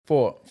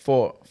4.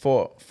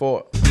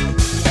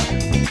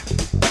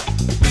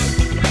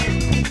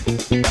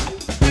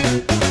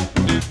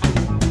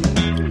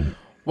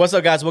 What's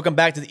up, guys? Welcome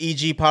back to the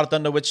EG Pot of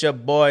Thunder with your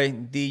boy,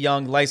 the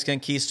young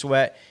light-skinned Keith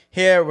Sweat.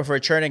 Here with a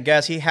returning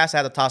guest. He has to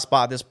have the top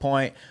spot at this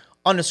point.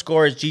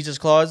 Underscore is Jesus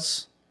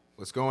Claus.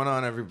 What's going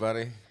on,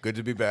 everybody? Good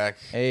to be back.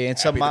 Hey, and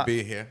happy to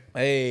be here.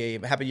 Hey,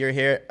 happy you're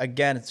here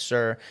again,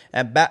 sir.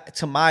 And back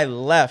to my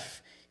left,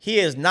 he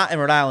is not in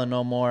Rhode Island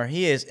no more.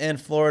 He is in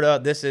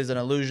Florida. This is an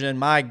illusion.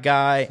 My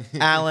guy,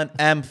 Alain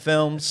M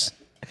Films.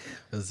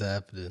 What's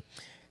happening?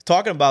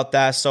 Talking about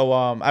that, so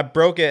I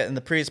broke it in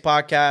the previous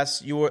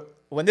podcast.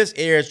 When this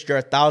airs,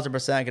 you're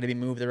 1,000% going to be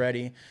moved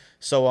already.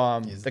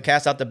 So the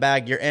cat's out the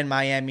bag. You're in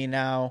Miami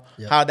now.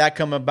 Yep. How did that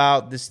come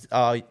about? This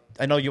I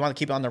know you want to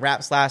keep it on the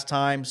raps last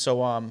time.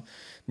 So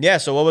yeah.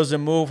 So what was the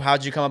move?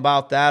 How'd you come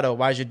about that, or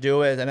why'd you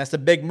do it? And that's the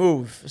big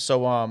move.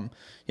 So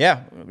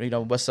yeah,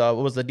 what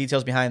was the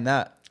details behind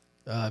that?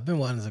 I've been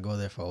wanting to go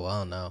there for a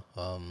while now.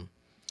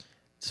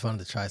 Just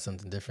wanted to try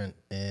something different,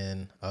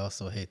 and I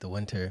also hate the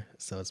winter,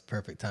 so it's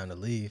perfect time to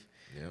leave.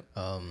 Yeah.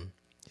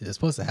 It was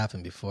supposed to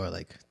happen before,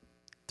 like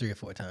 3 or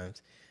 4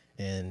 times,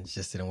 and it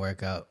just didn't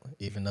work out.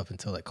 Even up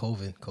until like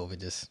COVID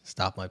just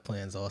stopped my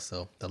plans.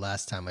 Also, the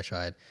last time I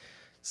tried,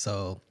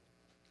 so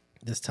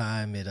this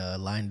time it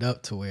lined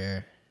up to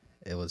where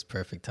it was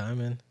perfect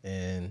timing,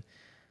 and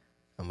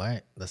I'm all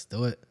right. Let's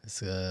do it.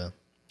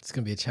 It's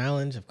gonna be a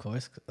challenge, of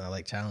course. I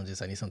like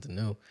challenges. I need something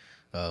new.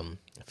 I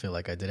feel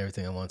like I did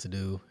everything I wanted to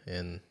do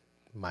in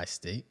my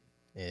state,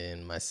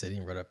 in my city,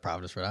 in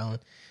Providence, Rhode Island.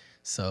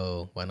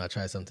 So why not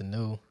try something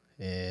new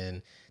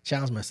and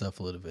challenge myself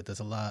a little bit? It's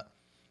a lot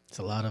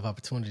of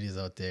opportunities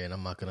out there, and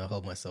I'm not gonna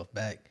hold myself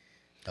back.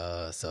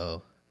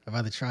 So I'd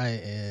rather try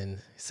it and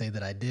say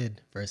that I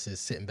did versus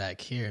sitting back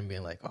here and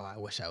being like, oh, I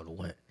wish I would have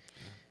went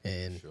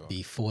and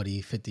be 40,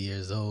 50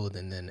 years old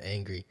and then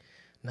angry.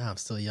 Nah, I'm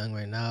still young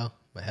right now.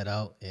 My head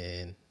out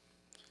and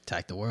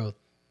attack the world.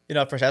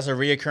 First, that's a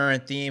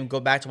reoccurring theme. Go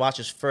back to watch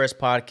his first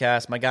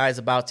podcast. My guy's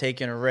about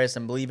taking a risk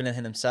and believing in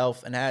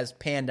himself, and has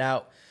panned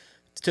out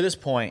to this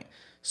point.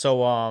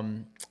 So,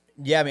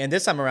 yeah, I mean,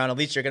 this time around, at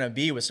least you're going to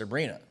be with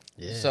Sabrina.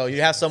 Yeah, so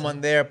you have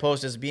someone there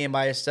opposed to just being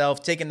by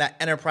yourself, taking that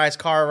Enterprise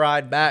car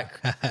ride back.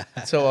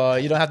 So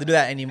you don't have to do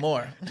that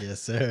anymore.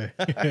 Yes, sir.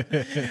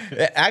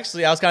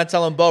 Actually, I was kind of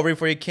telling Bo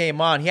before he came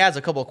on, he has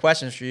a couple of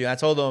questions for you. I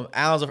told him,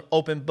 Alan's an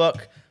open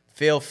book.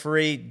 Feel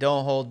free.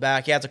 Don't hold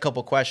back. He has a couple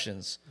of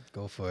questions.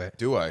 Go for it.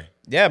 Do I?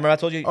 Yeah, remember I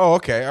told you. Oh,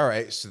 okay. All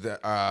right. So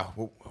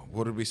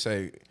what did we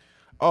say?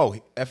 Oh,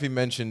 Effie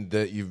mentioned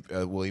that he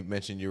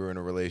mentioned you were in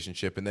a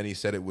relationship, and then he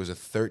said it was a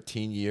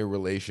 13-year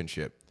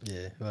relationship.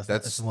 Yeah,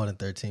 that's more than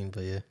 13,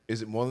 but yeah.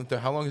 Is it more than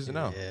 13? How long is it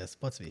now? Yeah, it's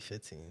supposed to be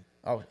 15.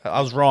 Oh,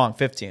 I was wrong.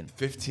 15.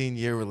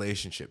 15-year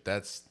relationship.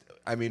 That's,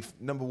 I mean,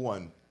 number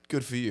one,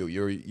 good for you.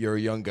 You're a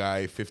young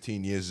guy.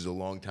 15 years is a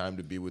long time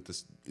to be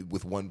with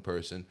one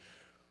person.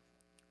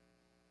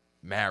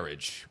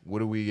 Marriage.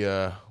 What are we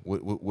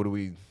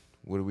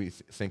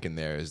thinking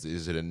there?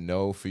 Is it a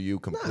no for you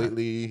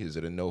completely? Nah. Is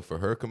it a no for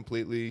her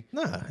completely?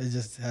 Nah, it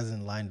just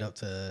hasn't lined up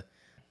to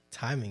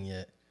timing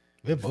yet.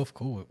 We're both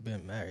cool with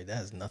being married. That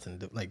has nothing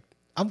to do. Like,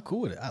 I'm cool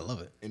with it. I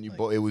love it. And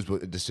it was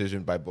a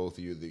decision by both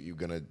of you that you're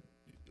gonna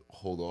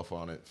hold off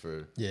on it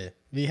for. Yeah,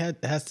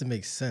 it has to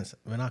make sense.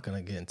 We're not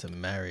gonna get into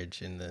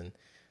marriage and then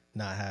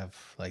not have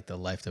like the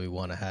life that we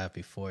want to have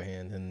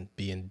beforehand and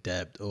be in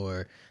debt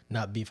or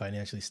not be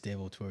financially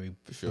stable to where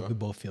we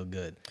both feel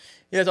good.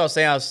 Yeah, that's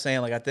what I was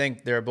saying. Like, I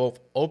think they're both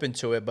open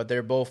to it, but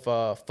they're both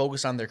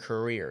focused on their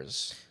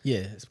careers. Yeah,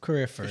 it's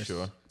career first. For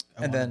sure.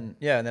 And then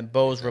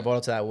Bo's rebuttal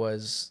to that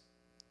was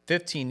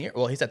 15 years.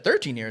 Well, he said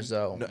 13 years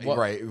though. No,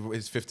 right,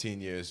 it's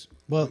 15 years.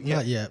 Well,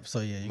 not yet. So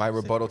yeah. My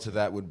rebuttal to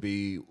that would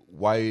be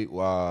why.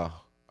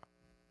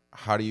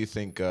 How do you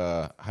think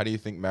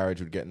marriage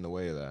would get in the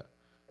way of that?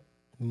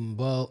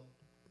 Well,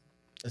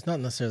 it's not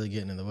necessarily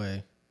getting in the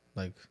way,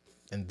 like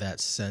in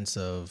that sense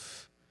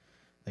of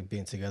like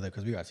being together,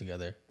 because we are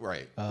together.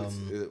 Right.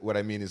 What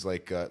I mean is you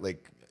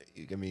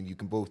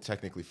can both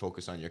technically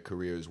focus on your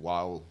careers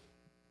while.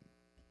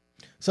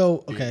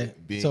 So okay.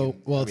 To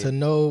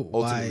know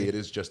ultimately why it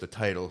is just a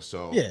title.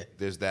 So yeah,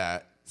 there's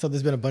that. So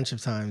there's been a bunch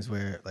of times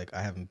where like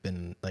I haven't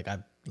been like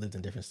I've lived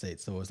in different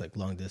states, so it was like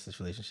long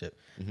distance relationship.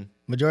 Mm-hmm.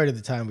 Majority of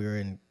the time we were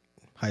in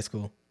high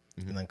school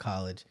and then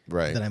college.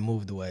 Right. Then I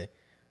moved away.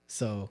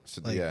 So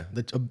yeah,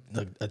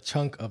 a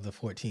chunk of the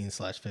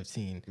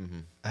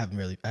 14/15, I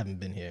haven't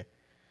been here.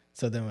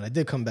 So then when I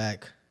did come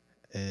back,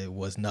 it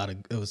was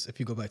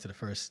if you go back to the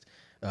first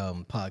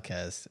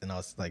podcast, and I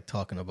was like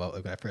talking about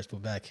like when I first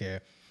moved back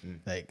here,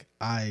 like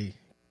I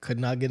could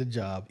not get a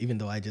job, even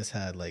though I just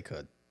had like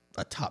a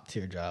top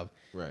tier job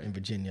in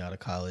Virginia out of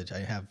college.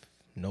 I have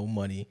no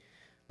money,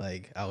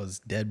 like I was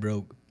dead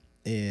broke,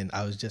 and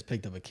I was just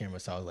picked up a camera,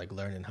 so I was like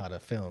learning how to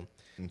film.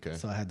 Okay.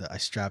 So I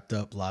strapped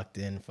up, locked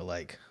in for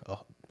like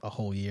a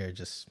whole year,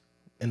 just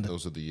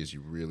those are the years you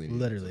really need.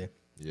 Literally.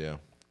 Yeah.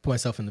 Put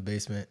myself in the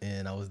basement,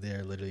 and I was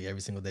there literally every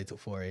single day till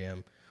 4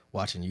 a.m.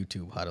 watching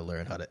YouTube, how to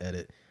learn how to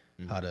edit,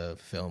 how to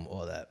film,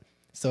 all that.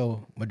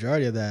 So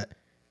majority of that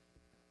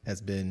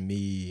has been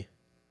me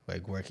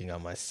like working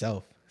on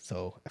myself.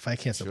 So if I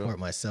can't support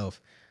myself,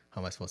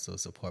 how am I supposed to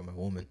support my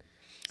woman?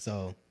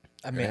 So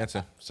I mean,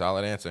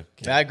 solid answer.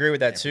 I agree with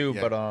that too,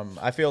 but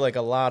I feel like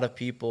a lot of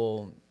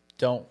people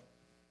don't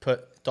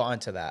put thought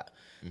into that.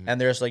 And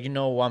there's like,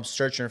 I'm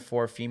searching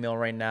for a female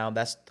right now.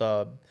 That's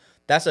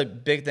a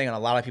big thing in a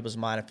lot of people's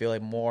mind. I feel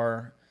like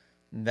more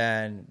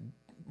than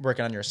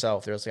working on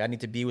yourself. There's like, I need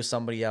to be with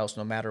somebody else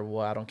no matter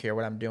what. I don't care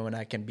what I'm doing.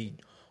 I can be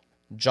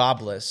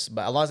jobless,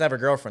 but as long as I have a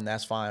girlfriend,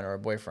 that's fine, or a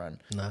boyfriend.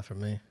 Not for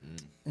me.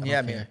 Yeah,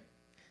 I mean,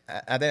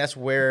 I think that's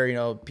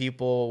where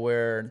people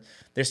where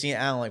they're seeing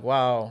Alain like,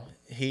 wow,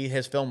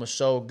 his film was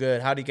so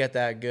good. How did he get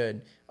that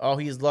good? Oh,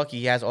 he's lucky.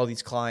 He has all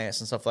these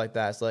clients and stuff like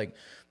that. It's like,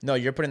 no,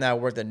 you're putting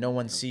that work that no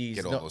one sees.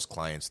 Get all those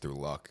clients through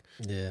luck.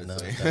 Yeah, no.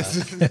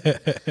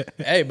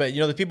 Hey, but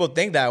the people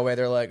think that way.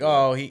 They're like,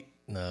 oh,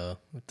 No,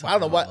 I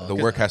don't know what the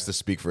work has to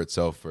speak for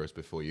itself first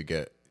before you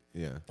get.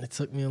 Yeah, it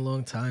took me a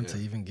long time to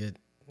even get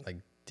like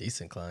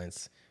decent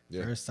clients.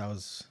 First, I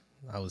was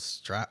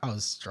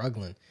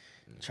struggling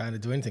trying to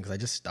do anything because I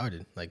just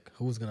started. Like,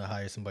 who's gonna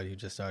hire somebody who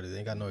just started? They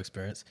ain't got no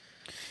experience.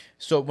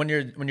 So when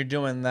you're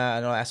doing that,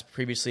 I know I asked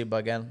previously, but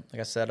again,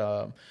 like I said,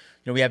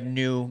 we have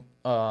new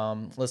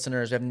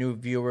listeners, we have new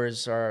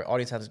viewers. Our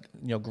audience has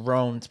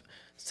grown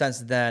since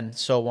then.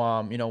 So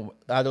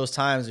are those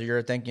times that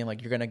you're thinking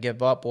like you're gonna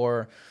give up,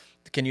 or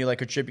can you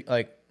like attribute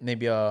like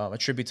maybe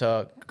attribute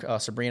to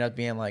Sabrina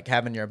being like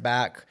having your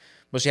back?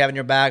 Was she having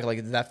your back? Like,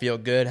 did that feel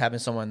good having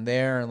someone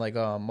there? And like,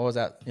 what was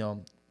that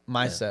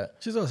mindset? Yeah.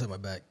 She's always had my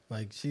back.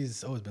 Like,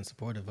 she's always been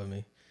supportive of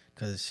me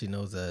because she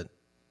knows that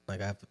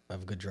like I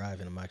have a good drive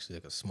and I'm actually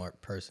like a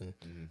smart person.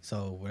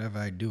 So whatever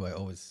I do, I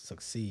always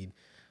succeed.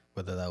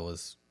 Whether that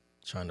was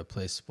trying to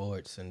play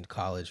sports in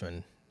college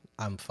when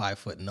I'm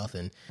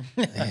 5'0"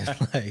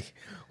 and like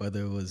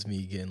whether it was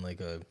me getting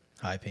like a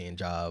high paying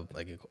job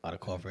like out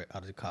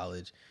of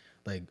college,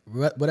 like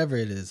whatever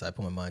it is I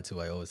put my mind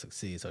to, I always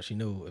succeed. So she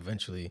knew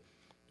eventually,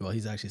 well,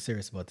 he's actually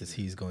serious about this.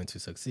 He's going to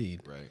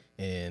succeed. Right.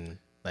 And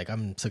like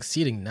I'm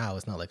succeeding now.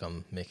 It's not like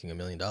I'm making $1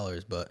 million,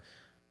 but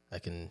I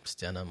can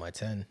stand on my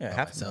 10 by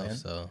myself.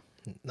 So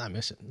not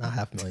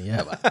 $500,000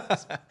 yet.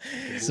 But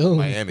soon.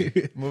 Miami.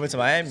 Moving to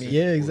Miami.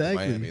 Yeah,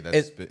 exactly. Miami.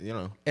 That's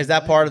Is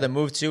that part of the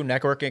move too?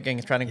 Networking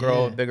and trying to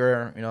grow a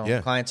bigger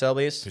clientele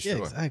base. For sure.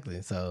 Yeah,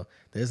 exactly. So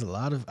there's a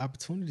lot of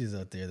opportunities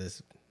out there.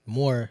 There's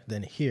more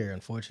than here,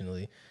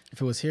 unfortunately.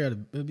 If it was here, it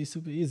would be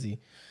super easy.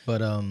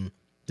 But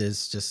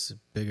there's just a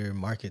bigger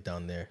market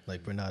down there.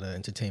 Like, we're not an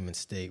entertainment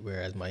state,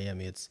 whereas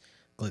Miami, it's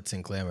glitz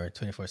and glamour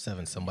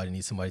 24/7. Somebody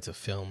needs somebody to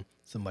film,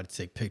 somebody to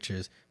take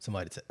pictures,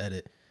 somebody to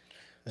edit.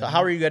 So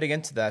how are you getting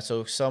into that?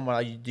 So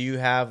do you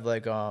have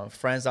like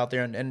friends out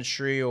there in the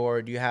industry,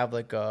 or do you have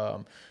like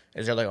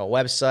is there like a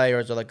website, or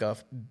is there like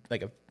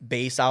a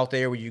base out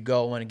there where you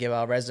go and give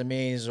out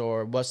resumes,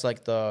 or what's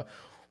the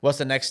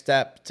next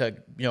step to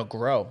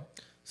grow?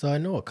 So I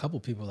know a couple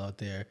people out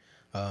there,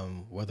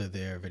 whether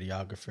they're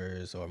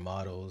videographers or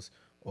models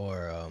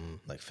or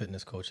like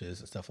fitness coaches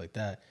and stuff like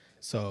that.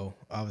 So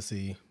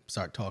obviously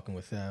start talking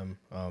with them,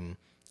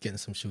 getting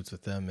some shoots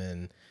with them,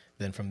 and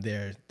then from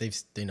there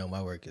they know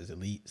my work is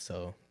elite.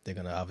 So they're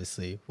gonna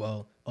obviously,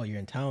 you're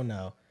in town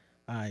now.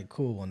 All right,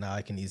 cool. Well, now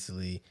I can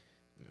easily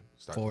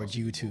forward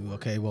you to,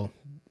 okay, well,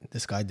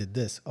 this guy did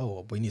this.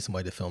 Oh, we need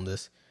somebody to film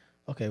this.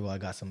 Okay, well, I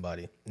got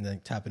somebody. And then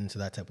tap into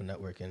that type of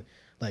networking.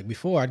 Like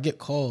before, I'd get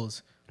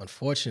calls,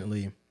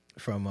 unfortunately,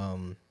 from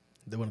one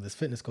of these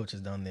fitness coaches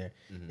down there.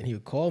 And he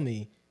would call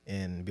me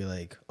and be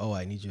like, oh,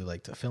 I need you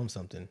like to film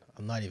something.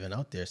 I'm not even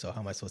out there, so how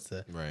am I supposed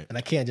to? Right. And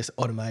I can't just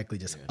automatically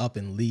up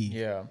and leave.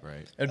 Yeah.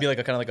 Right. It'd be like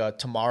a kind of like a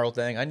tomorrow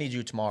thing. I need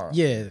you tomorrow.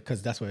 Yeah,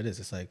 because that's what it is.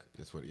 It's like,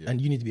 yeah. And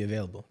you need to be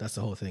available. That's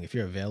the whole thing. If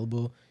you're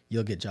available,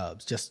 you'll get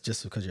jobs just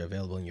because you're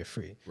available and you're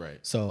free. Right.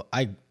 So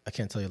I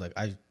can't tell you, like,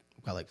 I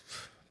got like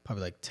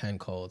probably like 10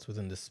 calls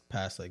within this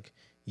past like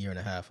year and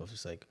a half of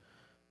just like,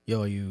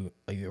 yo, are you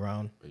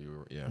around?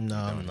 No,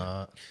 I'm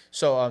not.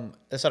 So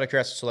that's out of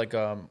curiosity. So like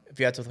if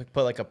you had to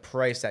put like a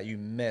price that you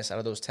miss out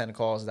of those 10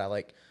 calls, is that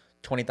like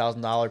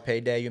 $20,000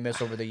 payday you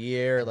miss over the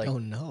year? Like, oh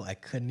no, I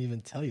couldn't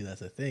even tell you.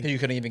 That's the thing. You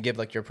couldn't even give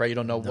like your price. You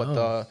don't know what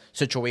the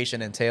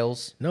situation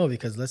entails. No,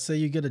 because let's say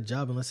you get a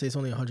job and let's say it's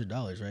only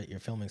 $100, right? You're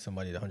filming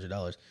somebody at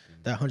 $100.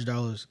 That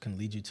 $100 can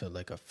lead you to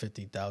like a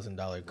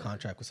 $50,000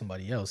 contract with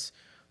somebody else,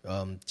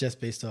 just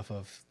based off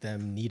of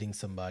them needing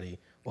somebody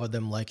or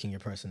them liking your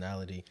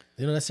personality.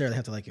 They don't necessarily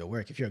have to like your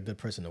work. If you're a good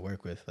person to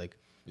work with, like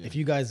if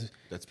you guys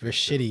were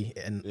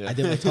shitty and I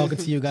didn't like talking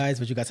to you guys,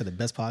 but you guys had the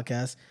best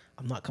podcast,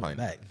 I'm not coming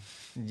back.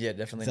 Yeah,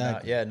 definitely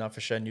not. Yeah, not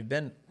for sure. And you've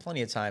been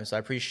plenty of times, so I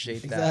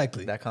appreciate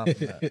that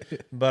compliment.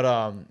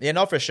 But yeah,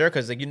 no, for sure,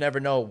 because like you never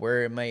know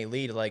where it may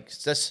lead. Like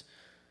it's just,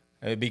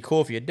 it'd be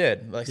cool if you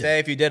did. Like say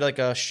if you did like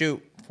a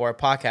shoot for a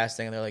podcast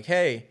thing, and they're like,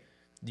 hey,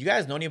 do you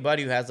guys know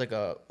anybody who has like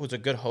who's a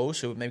good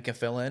host who maybe can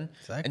fill in?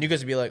 Exactly. And you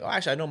guys would be like, oh,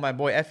 actually, I know my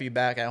boy Effie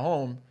back at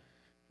home.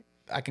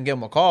 I can give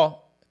him a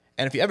call.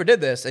 And if you ever did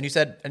this and you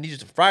said, I need you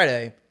to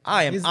Friday,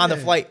 I am He's on the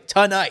there. flight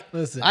tonight.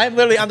 Listen. I'm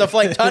literally on the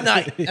flight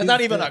tonight. It's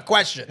not even a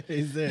question.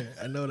 He's there.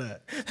 I know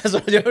that. So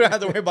you don't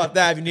have to worry about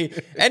that. If you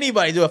need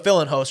anybody to do a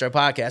fill-in host or a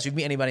podcast, you can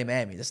meet anybody in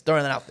Miami. Just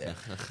throwing that out there.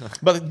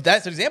 But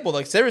that's an example.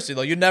 Like, seriously,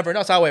 though, you never know.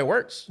 That's how it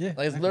works. Yeah,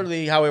 like, it's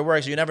literally how it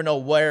works. You never know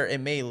where it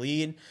may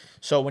lead.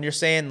 So when you're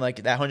saying,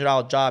 like, that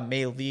 $100 job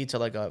may lead to,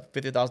 like, a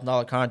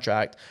 $50,000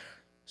 contract.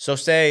 So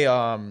say,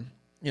 so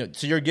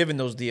you're given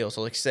those deals.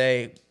 So, like,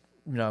 say,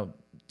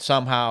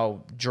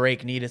 somehow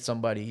Drake needed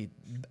somebody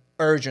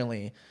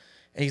urgently.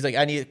 And he's like,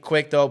 I need it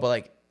quick, though. But,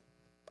 like,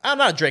 I'm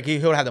not Drake. He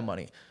would have the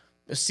money.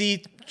 A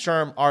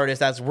C-term artist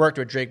that's worked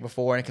with Drake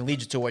before and can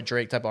lead you to a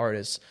Drake type of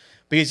artist.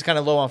 But he's kind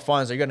of low on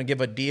funds. Are you going to give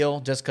a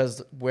deal just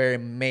because where it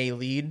may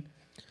lead?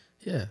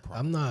 Yeah,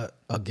 I'm not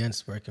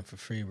against working for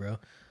free, bro.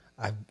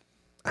 I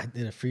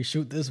did a free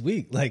shoot this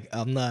week. Like,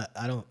 I'll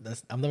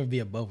never be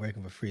above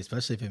working for free,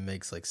 especially if it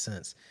makes, like,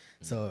 sense.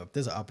 So if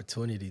there's an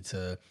opportunity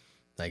to,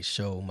 like,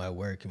 show my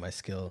work and my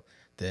skill,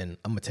 then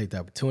I'm going to take the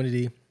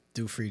opportunity,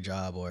 do a free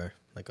job or,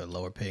 like, a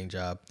lower paying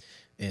job.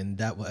 And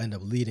that will end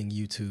up leading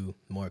you to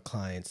more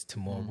clients, to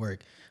more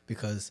work,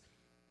 because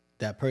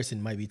that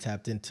person might be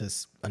tapped into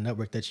a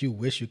network that you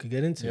wish you could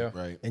get into. Yeah.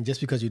 Right. And just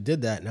because you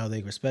did that, now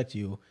they respect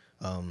you.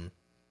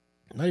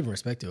 Not even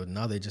respect you.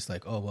 Now they just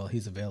like, oh, well,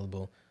 he's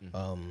available.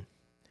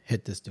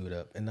 Hit this dude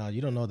up. And now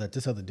you don't know that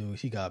this other dude,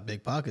 he got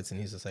big pockets,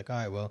 and he's just like, all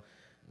right, well,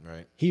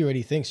 he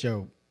already thinks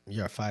you're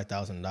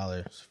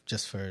 $5,000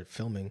 just for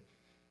filming.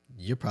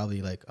 You're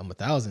probably like, I'm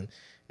 $1,000.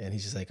 And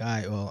he's just like, all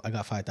right, well, I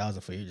got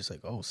 $5,000 for you. Just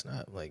like, oh,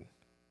 snap. Like,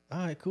 all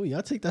right, cool. Yeah,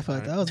 I'll take that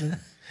 $5,000.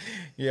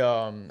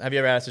 Yeah. Have you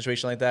ever had a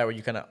situation like that where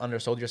you kind of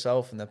undersold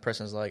yourself and the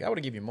person's like, I would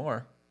have give you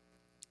more?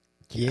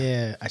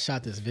 Yeah, I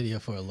shot this video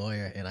for a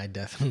lawyer, and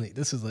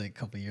this was like a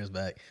couple years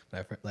back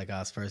when I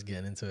was first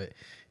getting into it,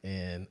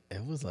 and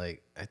it was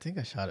like, I think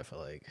I shot it for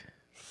like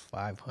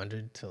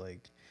 500 to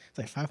like, it's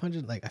like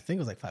 500, like I think it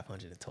was like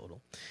 500 in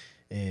total,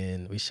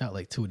 and we shot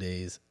like 2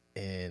 days,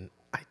 and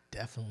I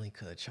definitely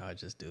could have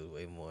charged this dude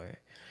way more.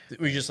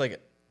 Were you just like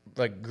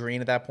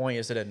green at that point?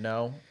 You said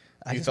no?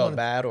 You felt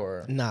bad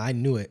or? Nah, I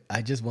knew it.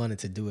 I just wanted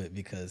to do it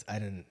because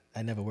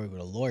I never worked with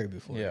a lawyer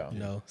before. Yeah.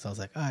 So I was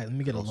like, all right, let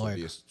me get a lawyer.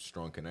 Be a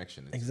strong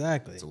connection.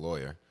 Exactly. It's a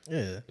lawyer.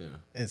 Yeah.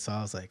 And so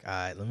I was like, all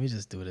right, let me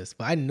just do this.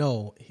 But I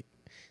know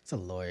it's a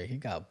lawyer. He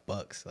got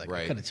bucks. Like,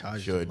 I could have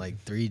charged him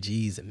like 3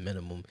 G's at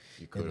minimum.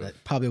 You could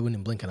have. Probably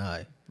wouldn't blink an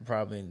eye.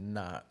 Probably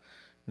not.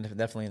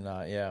 Definitely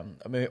not. Yeah.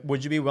 I mean,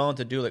 would you be willing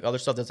to do like other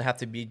stuff? Does it have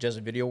to be just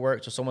video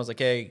work? So someone's like,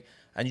 hey,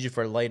 I need you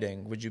for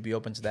lighting. Would you be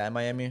open to that in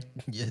Miami?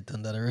 Yeah,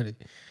 done that already.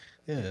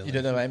 Yeah. You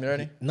did that in Miami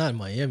already? Not in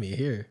Miami,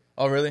 here.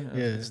 Oh, really?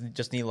 Yeah.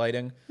 Just need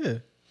lighting? Yeah.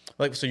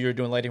 Like, so you're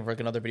doing lighting for like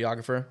another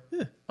videographer?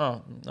 Yeah.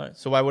 Oh, nice.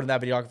 So why wouldn't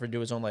that videographer do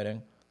his own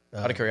lighting?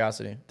 Out of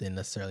curiosity. They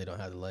necessarily don't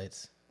have the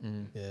lights.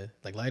 Yeah.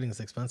 Like, lighting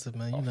is expensive,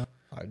 man. You know.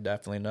 I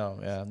definitely know.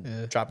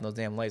 Yeah. Dropping those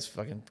damn lights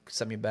fucking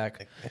set me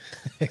back.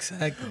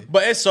 Exactly.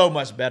 But it's so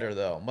much better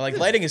though. Like,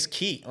 lighting is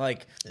key.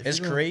 Like, it's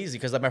crazy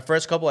because like my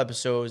first couple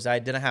episodes, I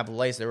didn't have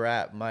lights. They were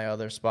at my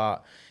other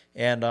spot,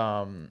 and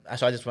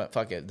so I just went,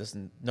 fuck it, this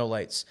no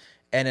lights,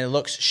 and it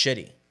looks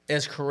shitty.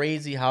 It's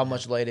crazy how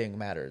much lighting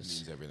matters. It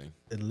means everything.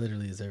 It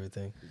literally is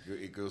everything.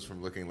 It goes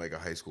from looking like a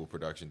high school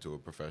production to a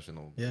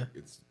professional. Yeah.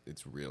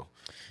 It's real.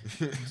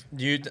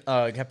 Do you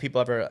have people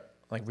ever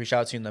like reach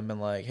out to you and been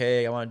like,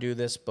 hey, I want to do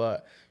this,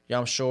 but yeah,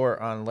 I'm short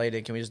on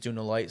lighting. Can we just do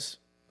no lights?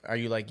 Are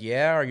you like,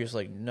 yeah? Or are you just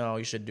like, no,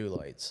 you should do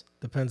lights?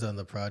 Depends on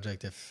the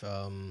project. If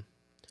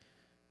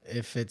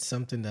it's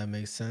something that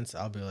makes sense,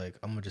 I'll be like,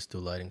 I'm going to just do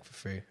lighting for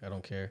free. I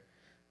don't care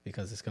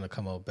because it's going to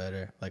come out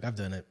better. Like, I've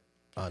done it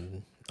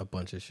on a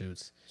bunch of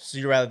shoots. So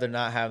you'd rather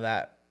not have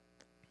that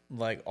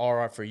like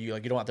aura for you?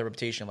 Like, you don't want the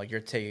reputation like you're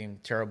taking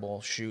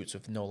terrible shoots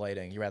with no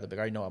lighting. You rather be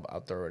like, I know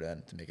I'll throw it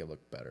in to make it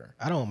look better.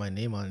 I don't want my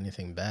name on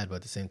anything bad, but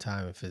at the same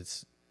time, if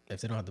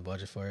they don't have the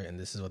budget for it and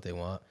this is what they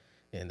want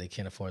and they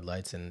can't afford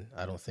lights and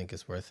I don't think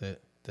it's worth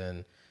it,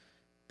 then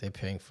they're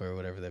paying for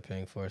whatever they're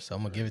paying for. So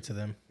I'm gonna give it to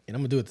them, and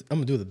I'm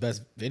gonna do the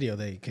best video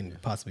they can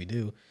possibly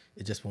do.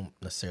 It just won't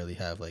necessarily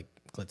have like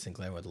glitz and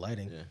glamour with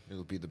lighting. Yeah,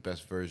 it'll be the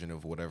best version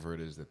of whatever it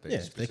is that they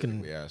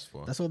specifically asked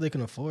for. That's what they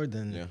can afford.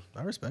 Then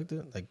I respect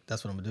it. Like,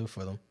 that's what I'm gonna do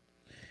for them.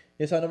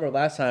 Yes, I remember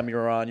last time you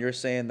were on, you were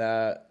saying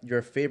that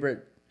your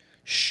favorite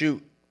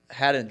shoot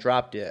hadn't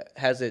dropped yet.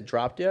 Has it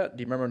dropped yet?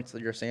 Do you remember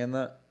when you were saying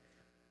that?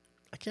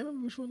 I can't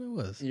remember which one it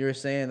was. You were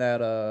saying that,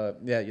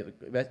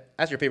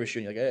 that's your favorite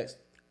shoot. You're like, hey, it's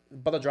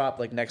about to drop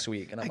like next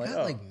week. And I'm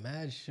got like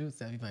mad shoots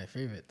that'd be my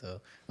favorite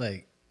though.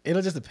 Like,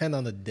 it'll just depend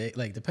on the day,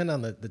 like depend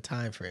on the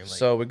time frame. Like,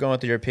 so we're going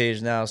through your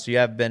page now. So you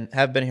have been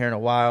here in a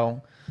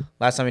while.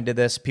 Last time we did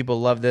this,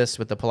 people love this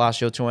with the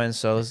Palacio twins.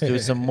 So let's do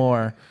some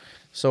more.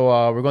 So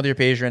we're going through your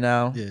page right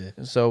now. Yeah.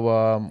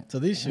 So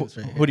these shoots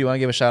right here. Who do you want to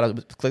give a shout out?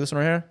 Click this one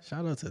right here.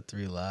 Shout out to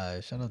 3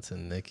 Live. Shout out to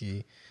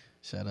Nikki.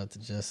 Shout out to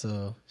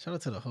Jesso. Shout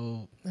out to the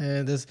whole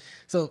man. This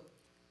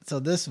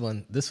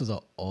was an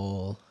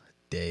all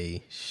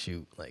day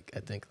shoot. Like,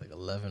 I think like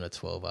 11 or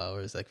 12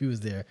 hours. Like, we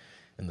was there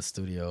in the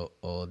studio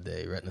all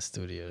day, Retina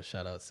Studio.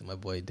 Shout out to my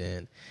boy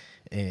Dan.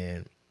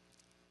 And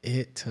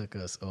It took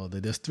us all day.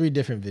 There's 3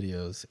 different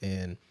videos,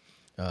 and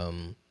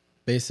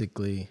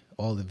basically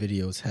all the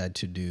videos had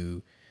to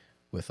do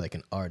with like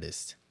an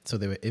artist. So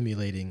they were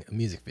emulating a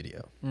music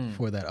video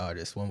for that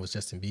artist. One was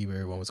Justin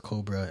Bieber, one was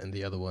Cobra, and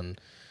the other one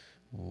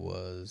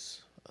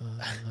was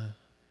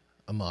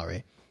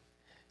Amare.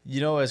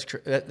 You know, that's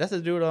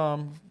the dude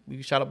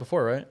we shot up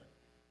before, right?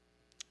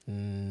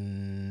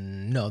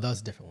 No, that was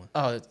a different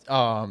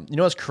one. You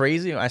know what's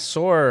crazy? I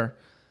think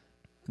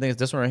it's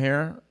this one right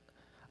here.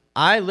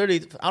 I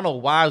don't know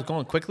why I was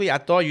going quickly. I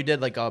thought you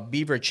did like a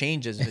Bieber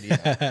Changes video.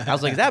 I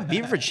was like, is that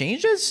Bieber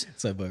Changes?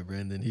 It's my boy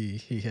Brandon.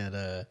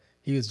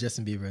 He was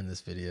Justin Bieber in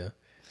this video.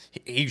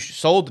 He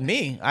sold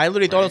me. I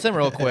literally thought it was him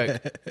real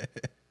quick.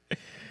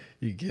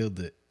 You killed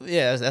it.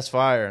 Yeah, that's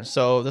fire.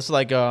 So this is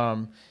like,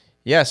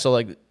 so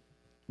like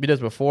we did this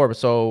before, but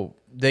so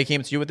they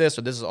came to you with this,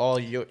 so this is all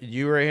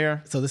you right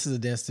here? So this is a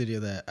dance studio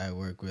that I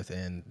work with,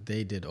 and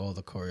they did all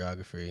the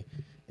choreography,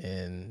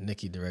 and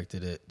Nikki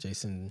directed it.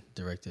 Jason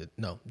directed,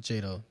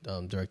 Jado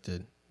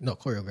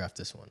choreographed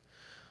this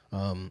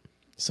one.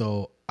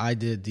 So I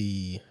did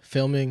the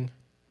filming,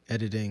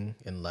 editing,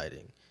 and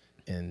lighting,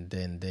 and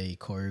then they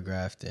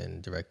choreographed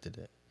and directed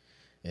it,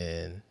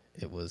 and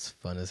it was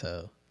fun as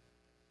hell.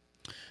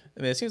 I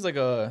mean, it seems like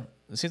a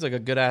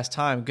good ass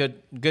time,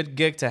 good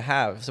gig to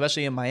have,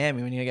 especially in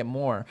Miami when you get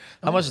more.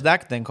 How much does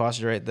that thing cost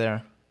you right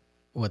there?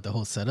 What, the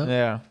whole setup?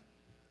 Yeah,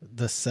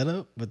 the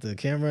setup with the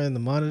camera and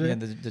the monitor, yeah,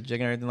 the jig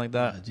and everything like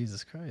that.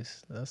 Jesus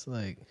Christ, that's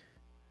like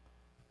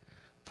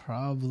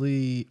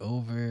probably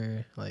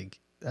over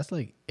that's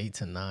like 8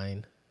 to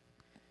 9.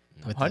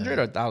 100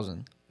 or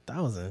 1,000?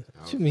 1,000?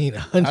 What you mean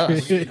 100? I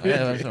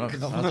just want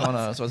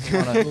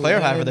to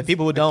clarify for the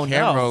people who don't know.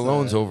 Camera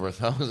alone's over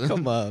 1,000.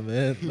 Come on,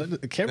 man.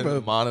 The camera,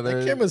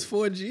 monitor. That camera's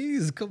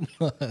 4Gs. Come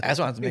on. I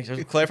just wanted to make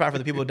sure clarify for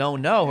the people who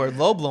don't know who are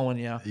low blowing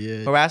you. Yeah.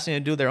 Who are asking you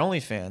to do their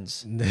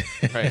OnlyFans.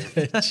 Right.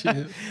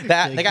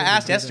 They got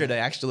asked yesterday,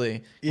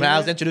 actually. When I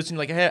was introducing,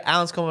 like, hey,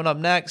 Alan's coming up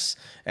next.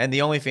 And the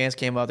OnlyFans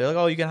came up. They're like,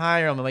 oh, you can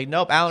hire him. I'm like,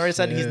 nope, Alan already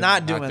said he's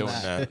not doing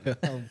that.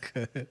 I'm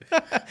good.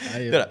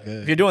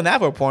 If you're doing that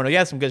for porno, you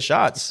had some good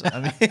shots. I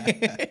mean,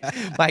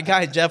 my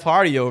guy Jeff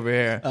Hardy over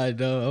here. I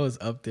know. I was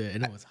up there,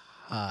 and it was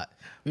hot.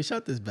 We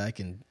shot this back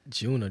in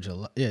June or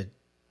July. Yeah,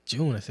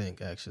 June, I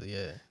think, actually,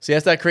 yeah. See,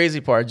 that's that crazy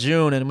part.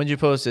 June, and when you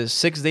posted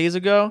 6 days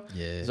ago?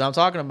 Yeah. That's what I'm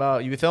talking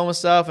about. You be filming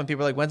stuff, and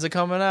people are like, when's it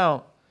coming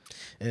out?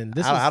 And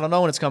this I don't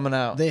know when it's coming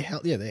out. They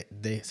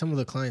some of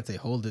the clients, they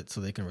hold it so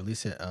they can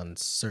release it on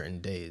certain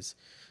days.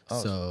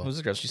 Oh, so who's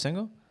this girl? She's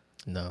single?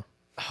 No.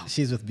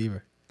 She's with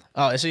Bieber.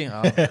 Oh, is she?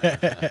 Oh.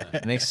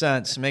 Makes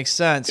sense.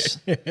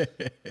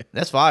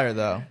 That's fire,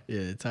 though.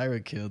 Yeah,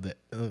 Tyra killed it.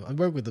 I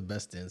work with the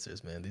best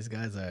dancers, man. These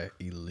guys are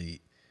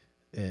elite.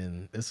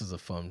 And this was a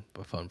fun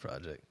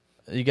project.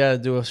 You got to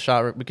do a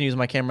shot. We can use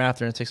my camera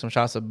after and take some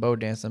shots of Bo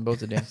dancing, both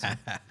the dancing.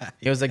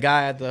 He was the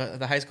guy at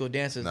the high school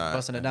dances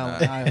busting it down with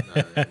the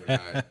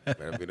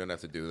aisle. We don't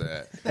have to do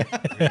that. We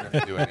don't have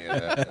to do any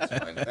of that.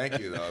 That's fine. Thank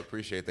you, though. I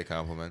appreciate the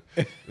compliment.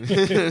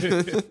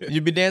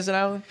 You be dancing,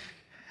 Alan?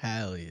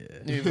 Hell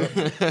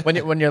yeah.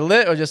 When you're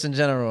lit or just in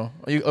general?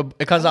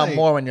 It comes out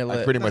more when you're lit.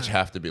 I pretty much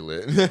have to be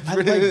lit.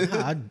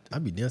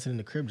 I'd be dancing in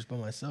the crib just by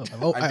myself.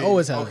 I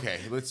always have. Okay,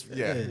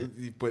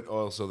 but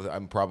also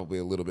I'm probably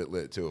a little bit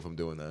lit too if I'm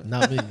doing that.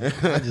 Not me.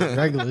 I'm just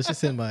regular.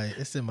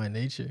 It's in my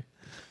nature.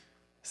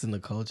 It's in the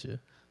culture.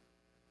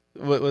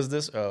 What was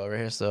this? Oh, right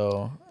here.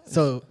 So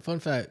fun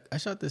fact, I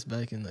shot this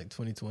back in like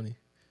 2020.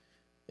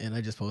 And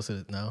I just posted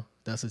it now.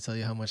 That's to tell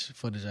you how much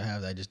footage I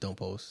have that I just don't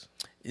post.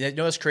 Yeah, you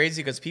know it's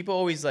crazy because people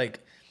always like,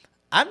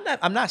 I'm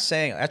not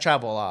saying I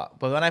travel a lot,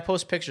 but when I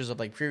post pictures of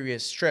like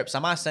previous trips,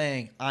 I'm not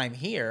saying I'm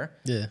here.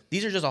 Yeah.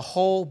 These are just a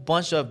whole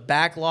bunch of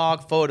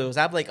backlog photos.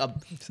 I have like a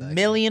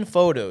million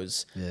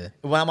photos. Yeah.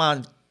 When I'm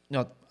on,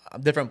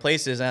 different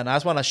places, and I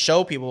just want to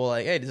show people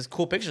like, hey, this is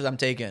cool pictures I'm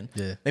taking.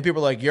 Yeah. And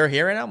people are like, you're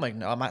here right now? I'm like,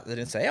 no, I'm not. They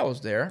didn't say I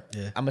was there.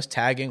 Yeah. I'm just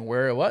tagging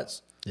where it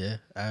was. Yeah,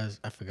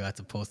 I forgot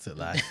to post it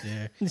last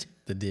year.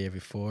 The day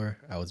before,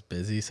 I was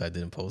busy, so I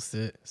didn't post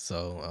it.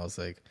 So I was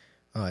like,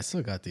 oh, I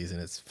still got these, and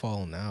it's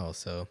fall now,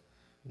 so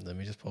let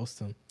me just post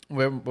them.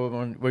 What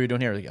were you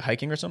doing here? Like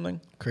hiking or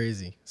something?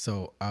 Crazy.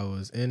 So I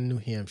was in New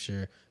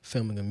Hampshire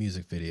filming a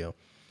music video,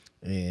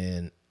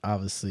 and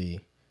obviously,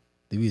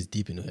 we was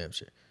deep in New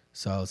Hampshire.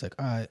 So I was like,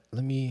 all right,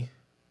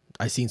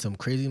 I seen some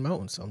crazy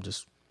mountains. So I'm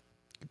just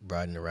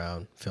riding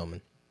around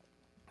filming.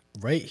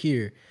 Right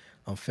here,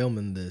 I'm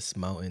filming this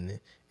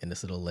mountain in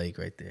this little lake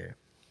right there.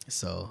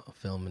 So I'm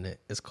filming it.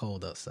 It's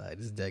cold outside.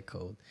 It's dead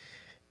cold.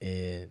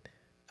 And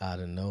out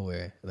of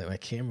nowhere, like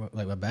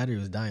my battery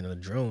was dying on the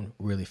drone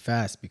really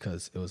fast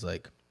because it was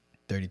like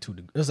 32.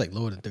 It was like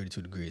lower than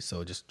 32 degrees.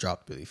 So it just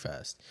dropped really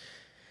fast.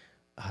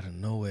 Out of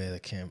nowhere,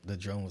 the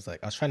drone was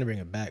like, I was trying to bring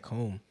it back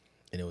home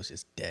and it was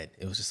just dead.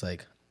 It was just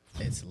like,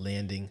 it's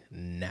landing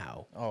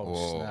now.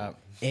 Oh, snap.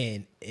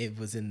 And it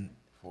was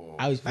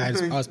I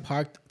was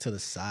parked to the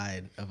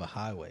side of a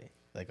highway,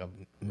 like a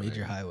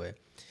major highway,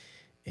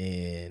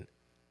 and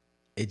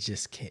it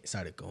just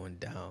started going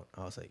down.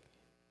 I was like,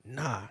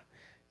 nah.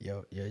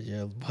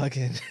 you're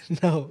bugging.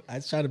 No, I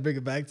was trying to bring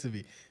it back to me.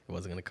 It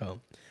wasn't gonna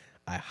come.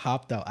 I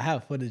hopped out. I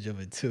have footage of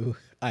it too.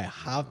 I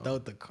hopped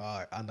out the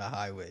car on the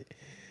highway,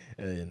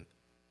 and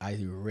I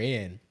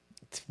ran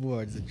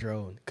towards the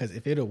drone. Because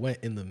if it had went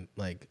in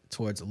the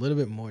towards a little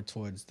bit more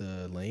towards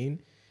the lane,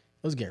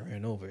 it was getting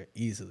ran over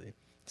easily.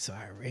 So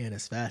I ran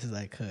as fast as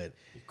I could.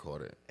 You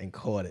caught it. And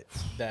caught it.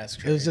 That's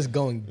crazy. It was just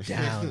going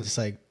down, just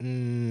like,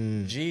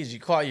 Jeez, you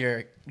caught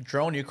your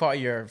drone, you caught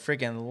your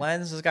freaking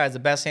lens. This guy's the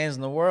best hands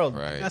in the world.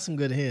 Right. Got some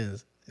good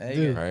hands. Hey,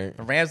 Dude. Right.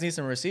 The Rams need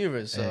some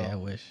receivers. So. Hey, I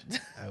wish.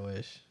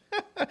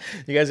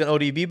 You guys got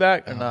ODB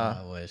back or nah?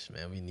 I wish,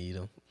 man. We need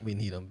them. We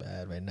need them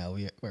bad right now.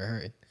 We're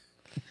hurting.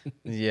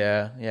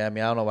 Yeah. I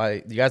mean, I don't know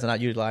why you guys are not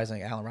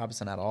utilizing Allen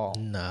Robinson at all.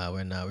 Nah,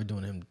 we're not. We're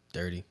doing him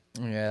dirty.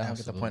 Yeah, I don't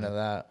get the point of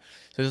that.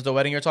 So this is the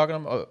wedding you're talking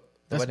about? Oh,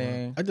 the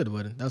wedding? I did a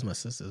wedding. That was my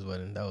sister's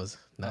wedding. That was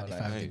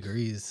 95 nice.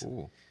 degrees.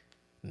 Ooh,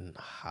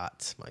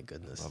 Hot. My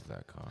goodness. love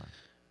that car.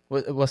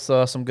 What's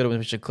some good ones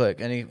we should click?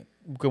 Any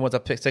good ones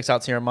that sticks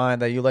out to your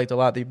mind that you liked a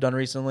lot that you've done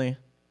recently?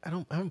 I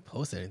haven't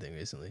posted anything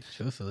recently.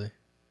 Truthfully,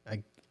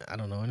 I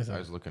don't know anything. I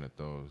was looking at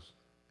those.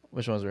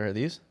 Which ones were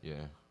these?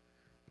 Yeah.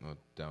 No,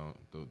 down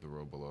the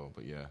row below,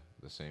 but yeah,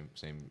 the same.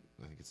 I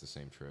think it's the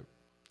same trip.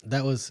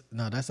 That's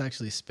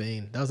actually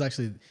Spain.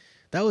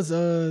 That was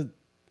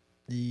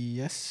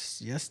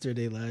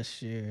yesterday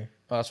last year.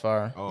 Oh, that's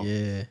far. Oh,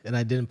 Yeah, and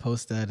I didn't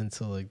post that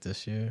until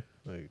this year.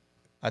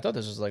 I thought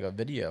this was like a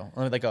video,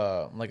 I mean,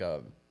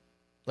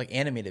 like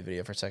animated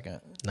video for a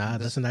second. Nah,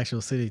 that's an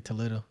actual city,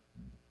 Toledo.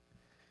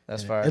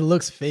 That's And far. It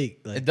looks fake.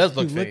 It does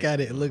look if you fake. Look at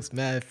it. It looks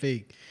mad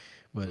fake.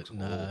 But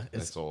nah, old.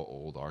 It's all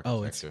old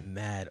oh, it's architecture.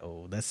 mad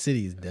old. That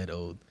city is dead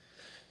old.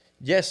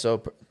 Yeah, so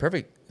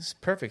perfect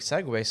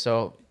segue.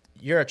 So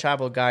you're a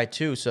travel guy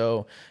too.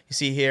 So you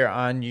see here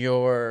on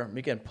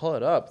we can pull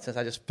it up since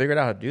I just figured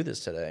out how to do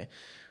this today.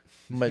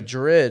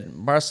 Madrid,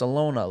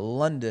 Barcelona,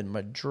 London,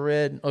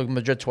 Madrid. Oh,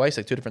 Madrid twice,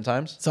 like 2 different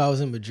times. So I was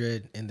in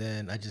Madrid, and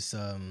then I just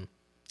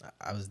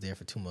I was there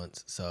for 2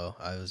 months. So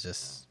I was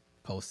just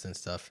posting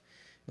stuff,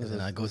 and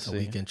then I go to a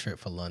weekend trip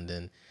for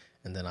London,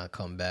 and then I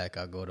come back.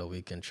 I go to a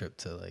weekend trip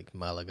to like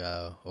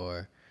Malaga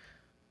or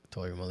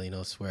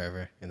Torremolinos,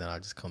 wherever, and then I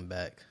just come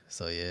back.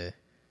 So yeah,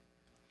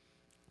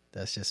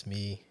 that's just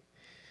me.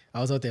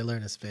 I was out there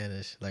learning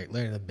Spanish, like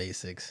learning the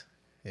basics,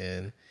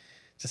 and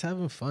just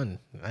having fun.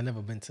 I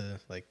never been to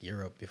like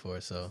Europe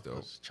before, so I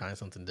was trying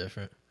something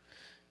different.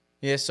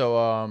 Yeah,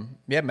 so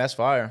that's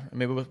fire. I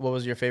mean, what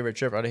was your favorite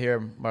trip out of here?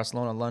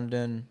 Barcelona,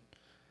 London.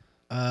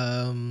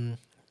 I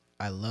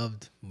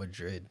loved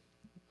Madrid.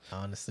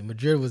 Honestly,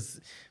 Madrid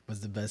was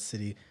the best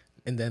city,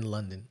 and then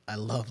London. I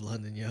love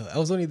London, yo. I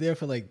was only there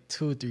for like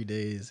 2 or 3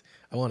 days.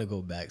 I want to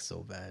go back so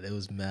bad. It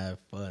was mad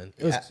fun.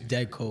 It was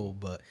dead cold,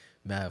 but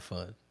mad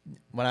fun.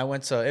 When I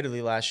went to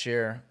Italy last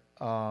year,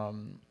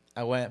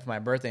 I went for my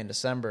birthday in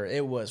December.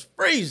 It was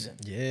freezing.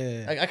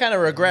 Yeah. I kind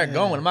of regret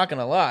going. I'm not going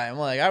to lie. I'm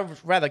like, I'd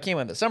rather came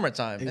in the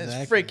summertime.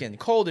 Exactly. It's freaking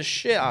cold as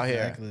shit out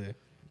here. Exactly.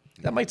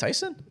 Is that Mike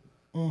Tyson?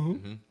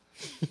 Mm-hmm.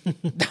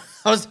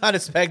 I was not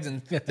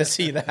expecting to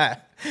see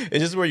that.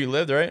 Is this where you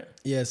lived, right?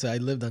 Yeah, so I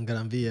lived on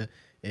Gran Via,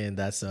 and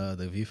that's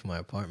the view from my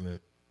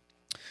apartment.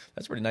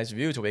 That's a pretty nice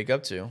view to wake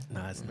up to.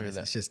 Nah, it's nice.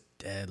 It's just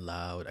dead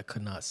loud. I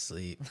could not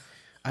sleep.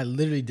 I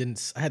literally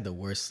didn't. I had the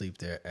worst sleep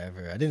there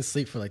ever. I didn't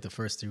sleep for like the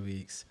first 3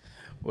 weeks.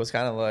 Well, it's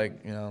kind of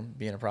like,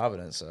 being in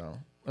Providence, so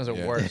was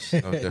it worse?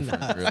 No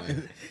different,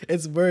 really.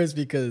 It's worse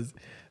because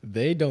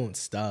they don't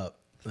stop.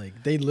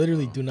 Like they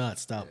literally do not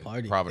stop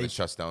partying. Providence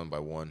shuts down by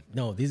 1.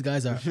 No, these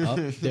guys are up.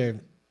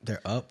 They're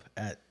up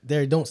at.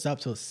 They don't stop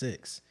till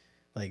 6.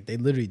 Like they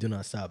literally do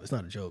not stop. It's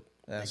not a joke.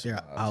 That's Like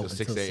they're out till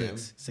until 6 a.m.?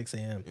 6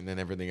 a.m. And then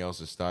everything else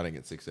is starting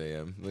at 6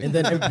 a.m. And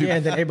then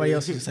then everybody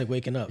else is just like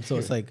waking up. So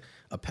it's like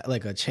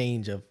a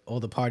change of all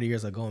the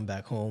partiers are going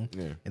back home,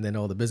 and then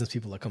all the business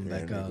people are coming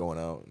back up. going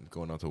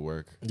out to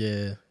work.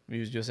 Yeah.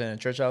 You was just in a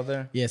church out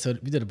there? Yeah, so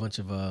we did a bunch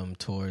of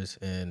tours,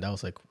 and that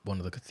was like one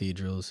of the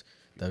cathedrals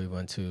that we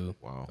went to.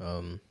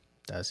 Wow.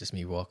 That's just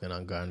me walking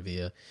on Gran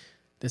Via.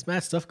 There's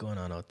mad stuff going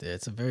on out there.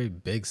 It's a very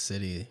big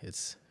city.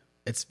 It's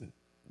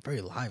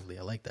very lively.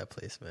 I like that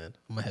place, man.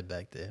 I'm gonna head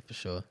back there for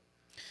sure.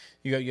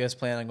 You guys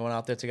plan on going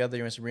out there together,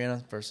 you and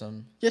Sabrina, for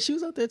some? Yeah, she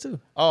was out there too.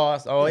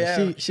 Oh yeah.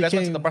 She you guys went to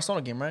came- the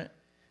Barcelona game, right?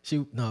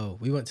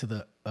 We went to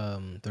the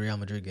Real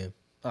Madrid game.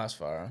 Oh, that's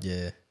far.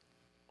 Yeah.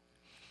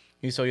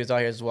 You was out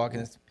here just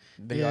walking,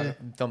 video,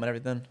 filming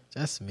everything.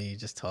 Just me,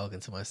 just talking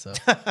to myself.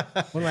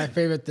 One of my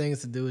favorite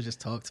things to do is just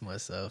talk to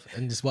myself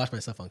and just watch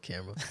myself on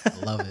camera.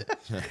 I love it.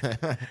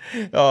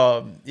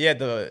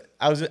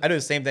 I do the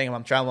same thing when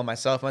I'm traveling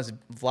myself. I was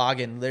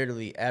vlogging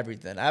literally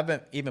everything. I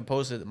haven't even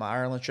posted my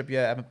Ireland trip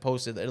yet. I haven't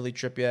posted the Italy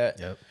trip yet.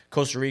 Yep.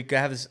 Costa Rica. I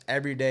have this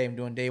every day. I'm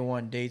doing day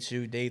 1, day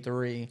 2, day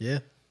 3. Yeah.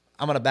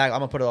 I'm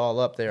gonna put it all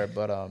up there,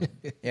 but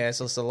yeah, it's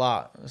a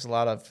lot. It's a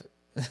lot of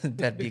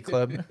deadbeat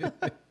club.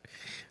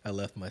 I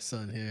left my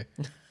son here.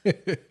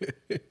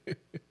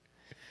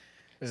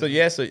 So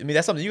I mean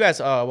that's something you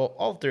guys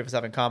all 3 of us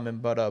have in common.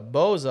 But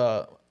Bo's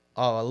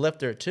a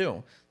lifter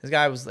too. This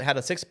guy had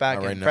a six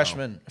pack in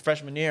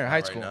freshman year in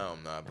high school. Right now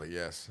I'm not, but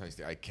yes,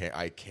 I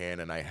can,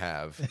 and I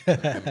have.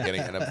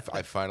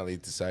 I finally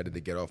decided to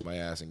get off my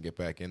ass and get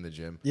back in the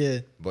gym. Yeah,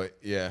 but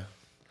yeah.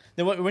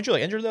 Then weren't you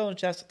like injured though? Did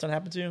something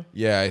happen to you?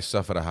 Yeah, I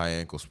suffered a high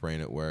ankle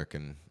sprain at work,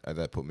 and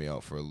that put me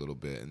out for a little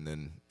bit. And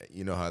then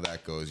you know how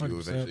that goes. 100%. You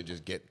eventually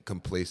just get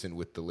complacent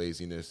with the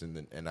laziness,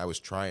 and I was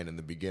trying in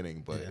the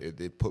beginning, but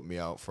it put me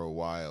out for a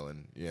while.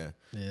 And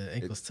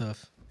ankle's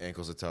tough.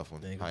 Ankle's a tough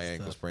one. High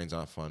ankle sprains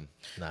aren't fun.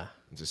 Nah,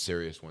 it's a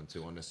serious one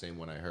too. On the same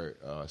one I hurt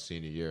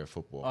senior year of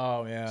football.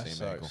 Oh yeah,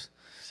 same ankle.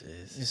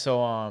 Jeez. So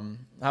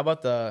how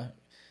about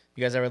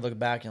you guys ever look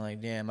back and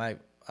like, damn, I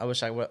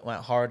wish I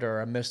went harder.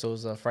 Or I missed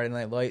those Friday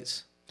Night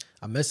Lights.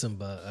 I miss them,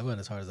 but I went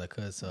as hard as I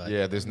could. So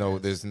there's no. I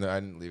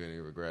didn't leave any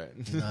regret.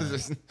 Nah,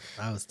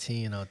 I was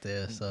teen out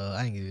there, so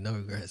I didn't give you no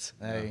regrets.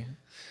 Hey.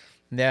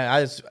 Yeah,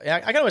 I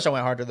kind of wish I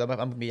went harder though. I'm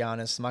gonna be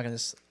honest. I'm not gonna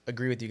just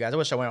agree with you guys. I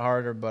wish I went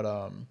harder, but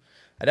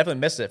I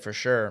definitely missed it for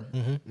sure.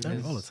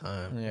 Mm-hmm. All the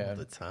time. Yeah, all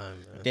the time.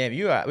 Man. Damn,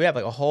 we have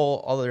like a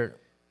whole other.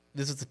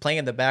 This is playing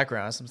in the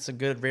background. It's a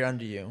good right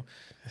under you.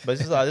 But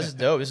this is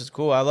dope. This is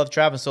cool. I love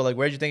traveling. So like,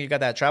 where did you think you got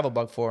that travel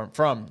bug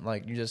from?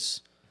 Like you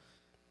just.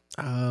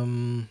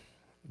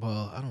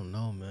 Well, I don't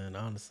know, man.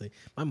 Honestly,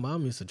 my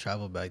mom used to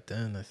travel back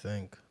then, I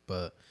think,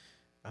 but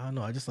I don't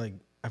know. I just like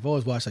I've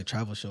always watched like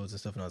travel shows and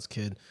stuff when I was a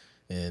kid,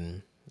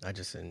 and I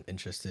just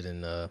interested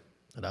in.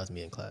 That was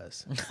me in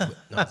class.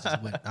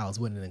 I was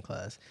winning in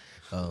class.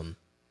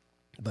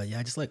 But yeah,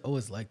 I just like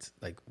always liked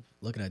like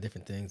looking at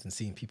different things and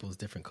seeing people's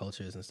different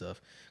cultures and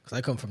stuff. Because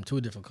I come from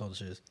two different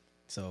cultures,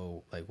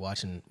 so like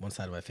watching one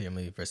side of my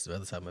family versus the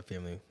other side of my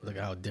family, look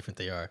at how different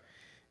they are,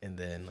 and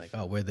then like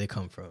where they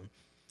come from.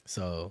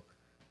 So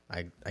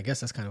I guess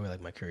that's kind of where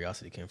like my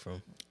curiosity came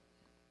from.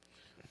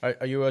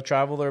 Are you a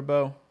traveler,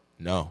 Bo?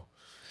 No,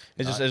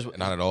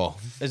 not at all.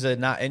 Is it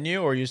not in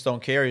you, or you just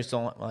don't care? You just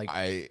don't like.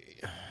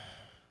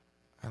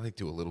 I like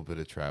do a little bit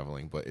of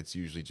traveling, but it's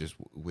usually just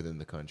within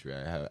the country.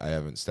 I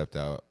haven't stepped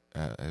out.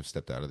 I have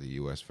stepped out of the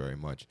U.S. very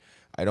much.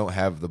 I don't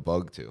have the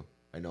bug to.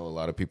 I know a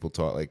lot of people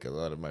talk, like a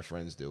lot of my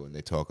friends do, and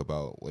they talk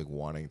about like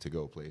wanting to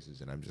go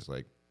places, and I'm just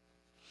like,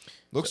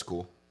 looks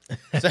cool.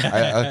 So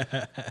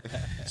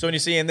when you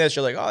see in this,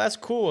 you're like, oh, that's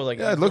cool. Like,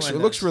 yeah, it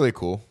looks really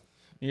cool.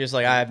 You're just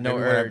like, I have no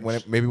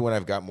urge. Maybe when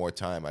I've got more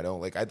time, I don't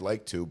like. I'd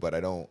like to, but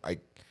I don't.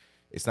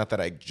 It's not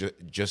that I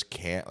just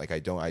can't. Like I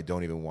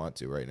don't even want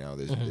to right now.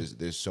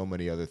 There's so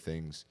many other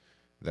things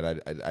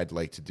that I'd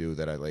like to do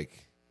that I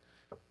like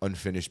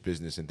unfinished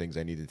business and things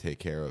I need to take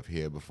care of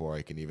here before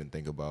I can even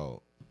think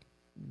about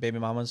baby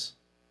mamas.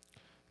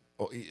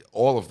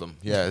 All of them,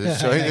 yeah. You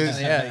got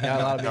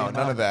a lot of baby mamas,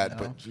 none of that,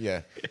 but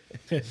yeah.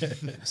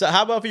 So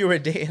how about if you were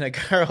dating a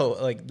girl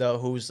like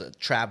who's a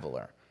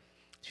traveler?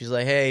 She's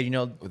like, hey,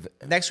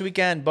 next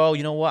weekend, Bo,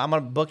 you know what? I'm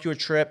gonna book you a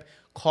trip.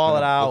 Call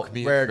it out.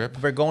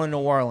 We're going to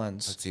New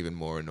Orleans. That's even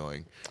more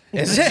annoying.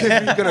 Is it?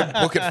 You're gonna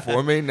book it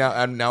for me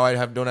now? Now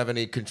I don't have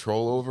any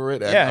control over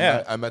it.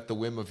 I'm at the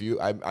whim of you.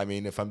 I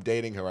mean, if I'm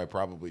dating her, I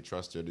probably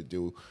trust her to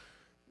do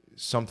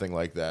something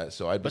like that.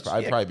 So I'd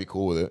probably be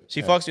cool with it.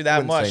 She fucks you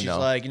that much. She's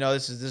like,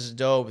 this is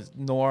dope. It's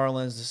New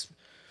Orleans.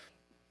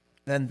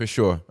 Then for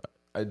sure.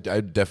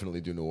 I'd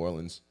definitely do New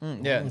Orleans.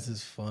 New Orleans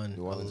is fun.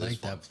 I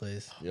like that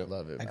place. Yep.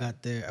 Love it.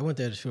 I went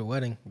there to shoot a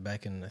wedding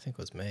back in, I think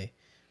it was May.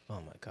 Oh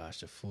my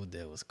gosh, the food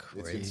there was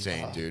crazy. It's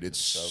insane, dude. It's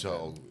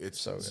so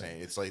insane.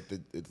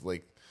 Good. It's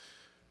like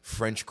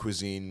French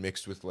cuisine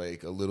mixed with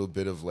like a little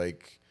bit of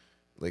like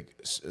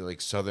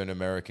Southern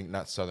American,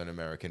 not Southern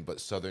American, but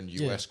Southern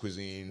U.S.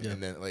 cuisine,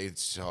 and then like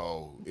it's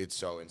so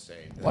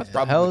insane. What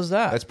the hell is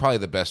that? That's probably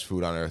the best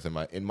food on earth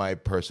in my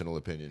personal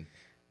opinion.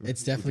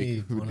 It's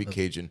definitely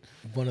Cajun.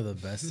 One of the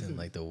best in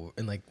the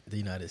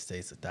United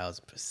States,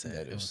 1,000%.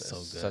 It was so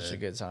good. Such a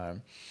good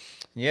time.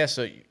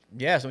 So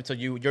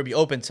you'll be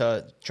open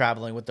to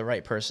traveling with the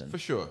right person. For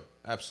sure.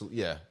 Absolutely,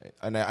 yeah.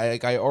 And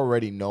I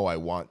already know I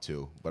want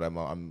to, but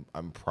I'm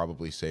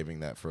probably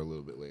saving that for a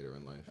little bit later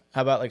in life.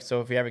 How about if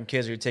you're having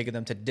kids, are you taking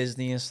them to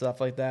Disney and stuff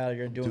like that? Or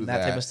you're doing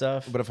that type of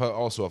stuff? But if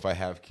I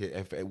have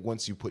kids,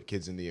 once you put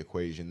kids in the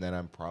equation, then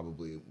I'm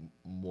probably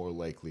more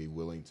likely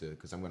willing to,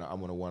 because I'm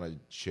gonna want to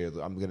share.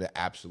 I'm gonna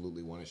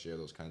absolutely want to share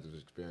those kinds of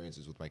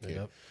experiences with my kid.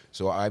 Yep.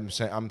 So I'm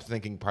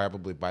thinking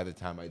probably by the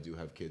time I do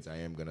have kids,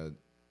 I'm gonna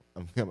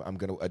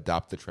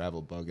adopt the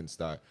travel bug and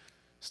start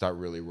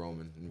really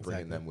roaming and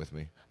bringing them with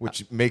me,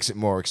 which makes it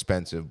more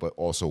expensive, but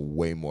also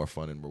way more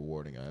fun and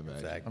rewarding, I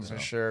imagine. Exactly. For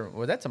sure.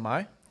 Was that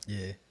Tamai?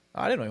 Yeah.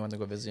 I didn't know you wanted to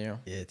go visit you.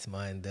 Yeah,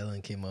 Tamai and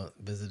Dylan came out,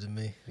 visited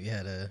me. We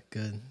had a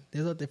good... They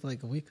was out there for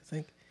like a week, I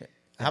think.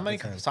 How many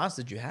croissants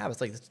did you have?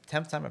 It's like the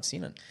 10th time I've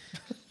seen it.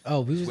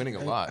 Oh, we was winning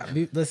a lot.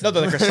 Listen. No,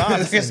 the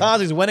croissants. The croissants.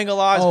 He's winning a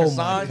lot. Oh, croissants.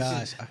 My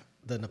gosh.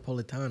 The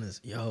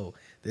Napolitanas. Yo,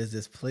 there's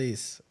this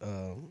place...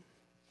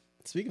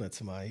 Speaking of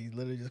Tamai, he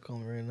literally just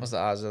called me right now. What's the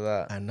odds of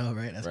that? I know,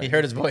 right? He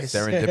heard his voice.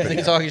 Serendipity.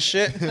 He's talking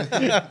shit.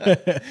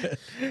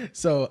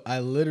 So I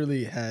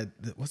literally had,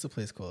 what's the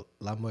place called?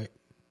 La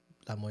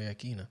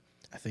Moyaquina.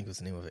 I think was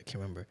the name of it.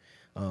 Can't remember.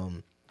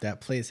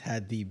 That place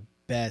had the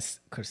best,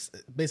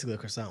 basically a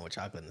croissant with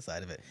chocolate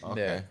inside of it.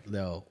 Okay.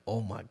 No,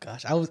 oh my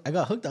gosh, I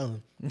got hooked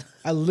on them.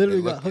 I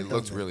literally got hooked on them. It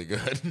looks really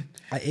good.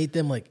 I ate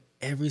them like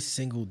every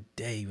single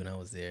day when I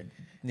was there.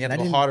 You had to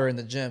go harder in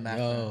the gym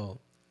after. Yo,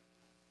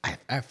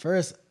 at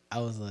first I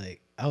was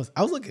like, I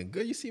was looking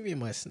good. You see me in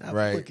my snap,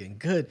 looking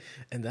good,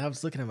 and then I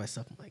was looking at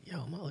myself. I'm like,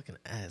 yo, I'm not looking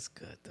as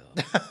good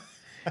though.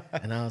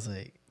 And I was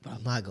like, but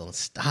I'm not gonna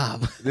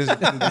stop. There's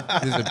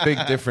a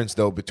big difference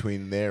though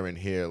between there and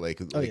here. Like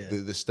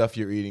the stuff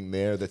you're eating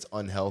there that's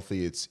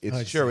unhealthy. It's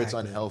sure it's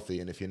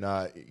unhealthy, and if you're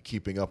not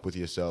keeping up with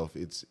yourself,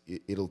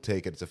 it'll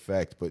take its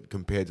effect. But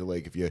compared to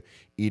like if you're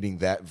eating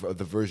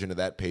the version of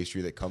that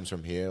pastry that comes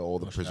from here, all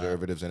the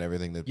preservatives and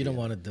everything that you don't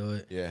want to do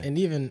it. Yeah, and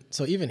even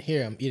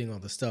here, I'm eating all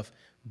the stuff,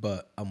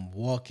 but I'm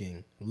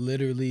walking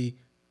literally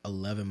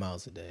 11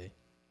 miles a day.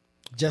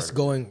 Just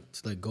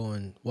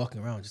walking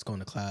around, just going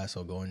to class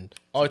or going.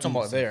 Oh, you're talking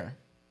about there?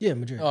 Yeah,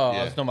 Madrid. Oh,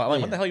 I was talking about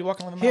like, what the hell are you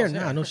walking 11 miles?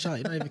 Here, nah, no shot.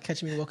 You're not even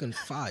catching me walking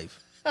 5.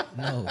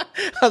 No.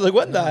 I was like,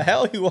 what the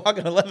hell are you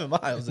walking 11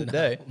 miles a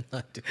day? I'm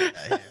not doing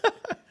that here.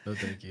 No,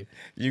 thank you.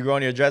 You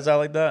growing your dreads out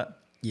like that?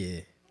 Yeah.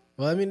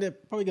 Well, I mean, they're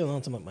probably getting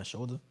onto my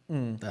shoulder.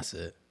 That's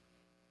it.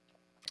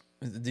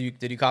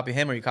 Did you copy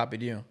him or he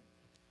copied you?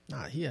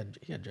 Nah, he had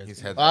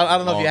dreads. I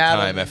don't know if you had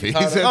them. I don't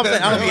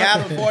know if you had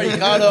them before you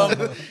cut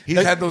them.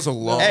 He's had those a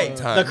long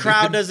time. The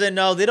crowd doesn't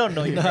know. They don't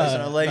know your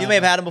personal life. You may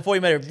have had them before.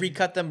 You might have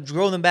recut them,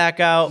 grow them back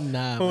out.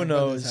 Nah, who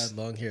knows? Had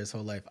long hair his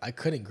whole life. I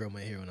couldn't grow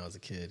my hair when I was a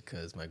kid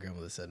because my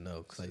grandmother said no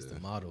because I used to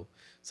model.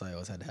 So I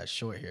always had to have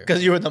short hair.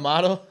 Because you were the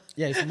model?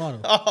 Yeah, I used to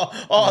model. I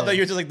thought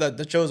you were just like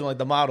the chosen one, like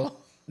the model.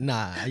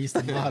 Nah, I used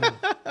to model.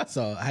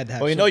 So I had to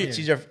have well,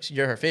 hair.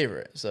 you're her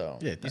favorite. So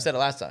yeah, you said it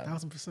last time.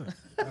 1,000%.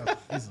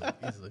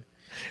 Easily.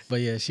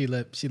 But yeah, she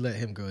let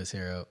him grow his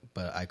hair out,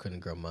 but I couldn't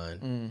grow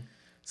mine.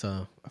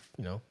 So, I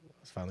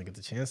finally get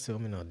the chance to.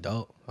 I'm an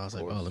adult. I was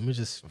like, oh, let me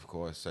just. Of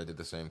course, I did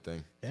the same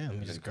thing. Yeah, let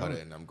me just cut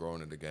it, and I'm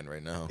growing it again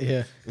right now.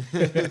 Yeah.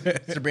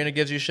 Sabrina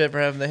gives you shit for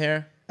having the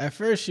hair? At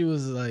first, she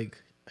was like,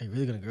 are you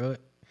really going to grow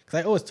it? Because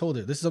I always told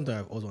her, this is something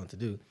I've always wanted to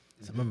do.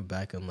 So I remember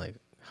back in like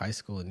high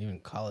school and even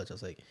college, I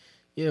was like,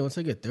 yeah, once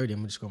I get 30, I'm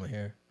going to just grow my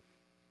hair.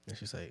 And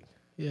she's like,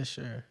 yeah,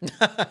 sure.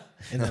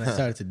 And then I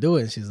started to do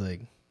it, and she's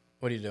like,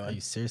 what are you doing? Are you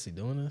seriously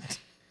doing this?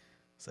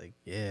 It's like,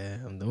 yeah,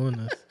 I'm doing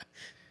this.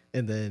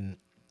 And then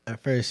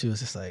at first she was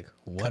just like,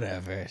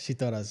 whatever. She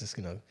thought I was just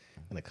gonna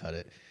cut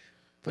it.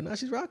 But now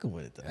she's rocking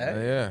with it though.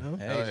 Hey,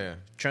 yeah.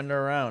 Trend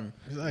her around.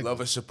 Exactly.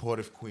 Love a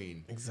supportive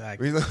queen.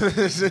 Exactly.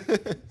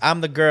 I'm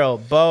the girl.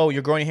 Bo,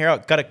 you're growing your hair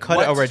out. Gotta cut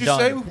it or we're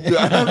done.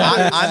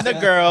 I'm the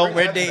girl.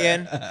 We're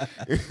dating.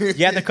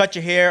 You have to cut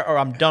your hair or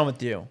I'm done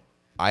with you.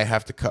 I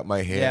have to cut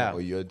my hair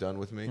or you're done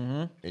with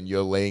me? And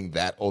you're laying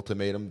that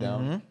ultimatum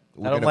down?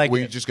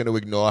 We're just going to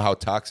ignore how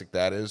toxic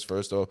that is.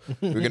 First off,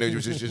 we're going to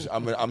just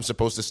I'm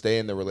supposed to stay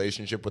in the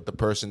relationship with the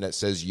person that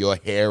says your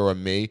hair or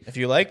me. If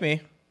you like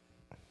me,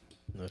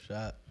 no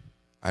shot.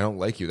 I don't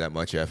like you that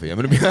much, Effie. I'm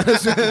going to be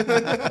honest.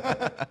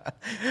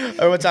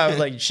 Or one time I was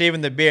like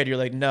shaving the beard. You're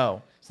like,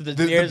 no. So the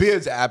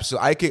beard's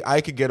absolutely. I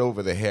could get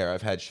over the hair.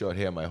 I've had short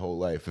hair my whole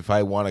life. If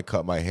I want to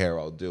cut my hair,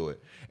 I'll do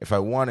it. If I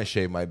want to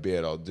shave my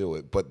beard, I'll do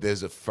it. But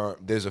there's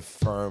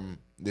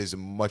a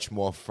much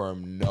more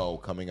firm no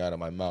coming out of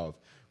my mouth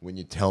when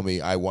you tell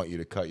me I want you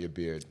to cut your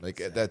beard. Like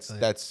this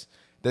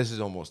is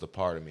almost a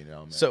part of me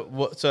now, man.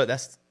 So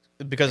that's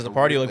because of the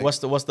party. Like what's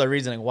the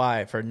reasoning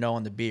why for no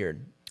on the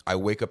beard? I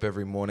wake up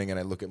every morning and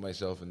I look at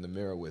myself in the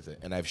mirror with it,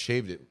 and I've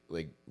shaved it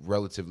like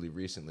relatively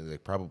recently,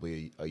 like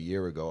probably a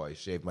year ago. I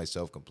shaved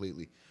myself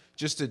completely,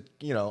 just to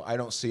I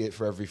don't see it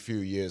for every few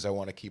years. I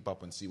want to keep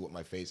up and see what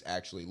my face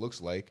actually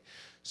looks like,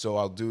 so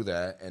I'll do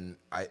that. And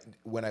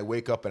when I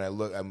wake up and I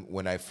look,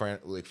 when I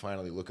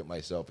finally look at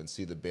myself and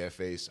see the bare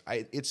face,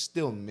 it's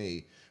still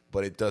me,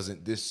 but it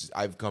doesn't.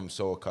 I've come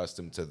so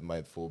accustomed to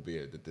my full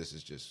beard that this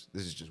is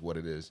just what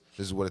it is.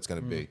 This is what it's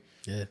gonna be.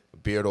 Yeah.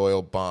 Beard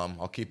oil bomb.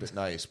 I'll keep it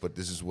nice, but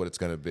this is what it's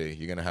gonna be.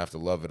 You're gonna have to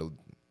love it. Go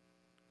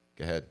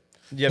ahead.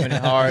 Do you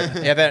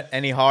have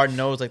any hard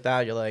no's like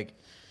that? You're like,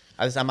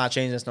 I'm not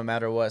changing this no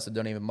matter what, so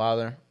don't even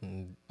bother.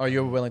 Or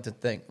you're willing to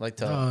think like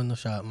to. No, no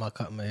shot. I'm not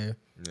cutting my hair.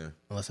 Yeah.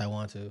 Unless I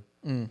want to.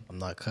 I'm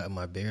not cutting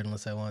my beard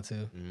unless I want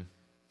to.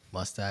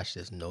 Mustache,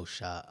 there's no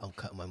shot. I'm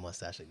cutting my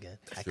mustache again.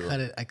 Sure.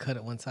 I cut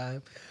it one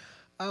time.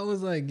 I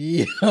was like,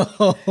 yo.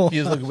 You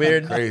just look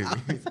weird. Crazy.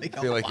 I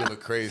feel like you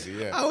look crazy,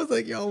 yeah. I was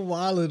like, yo, I'm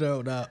wilding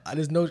out now.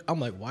 I'm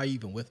like, why are you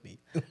even with me?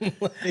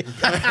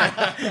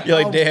 You're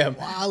like, damn.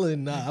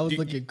 Wilding now. I was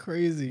looking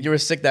crazy. You were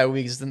sick that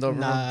week, just until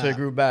it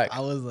grew back.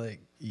 I was like,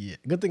 yeah.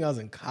 Good thing I was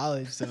in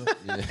college, so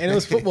and it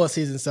was football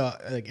season, so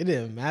like it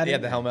didn't matter. You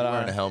had the helmet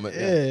on. The helmet,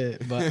 yeah.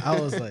 But I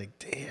was like,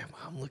 damn,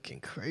 I'm looking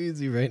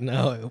crazy right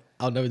now.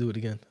 I'll never do it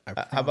again.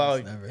 How about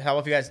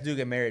if you guys do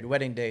get married,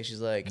 wedding day?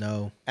 She's like,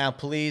 no, and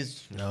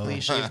please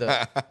shave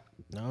the.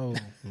 No,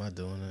 I'm not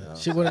doing it.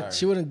 No.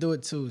 She wouldn't do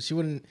it too. She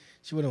wouldn't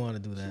want to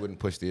do that. She wouldn't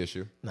push the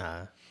issue.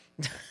 Nah.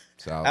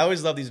 I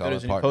always love these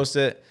videos when you post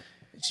it.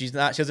 She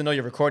doesn't know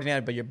you're recording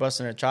it, but you're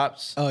busting her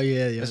chops. Oh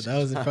yeah. That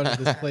was in front of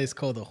this place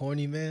called the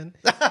Horny Man.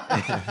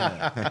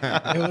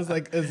 It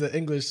was an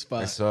English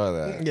spot. I saw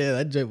that. Yeah,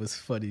 that joke was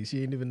funny. She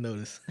didn't even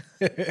notice.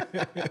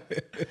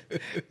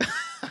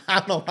 I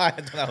don't know why I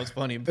thought that was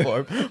funny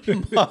before.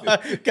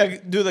 But you gotta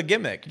do the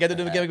gimmick. You got to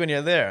do the gimmick when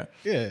you're there.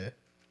 Yeah,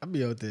 I'll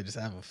be out there just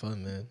having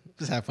fun, man.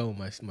 Just have fun with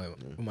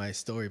my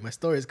story. My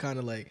story is kind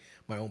of like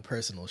my own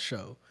personal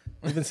show.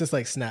 Even since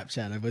like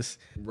Snapchat,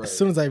 as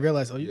soon as I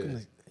realized, you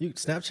can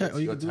Snapchat,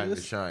 you can do this. Your time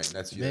to shine.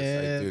 That's I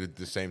do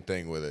the same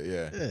thing with it.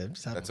 Yeah,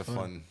 just having that's a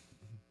fun.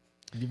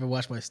 You ever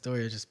watch my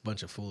story? It's just a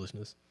bunch of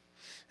foolishness.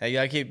 Hey,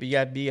 you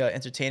gotta be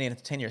entertaining and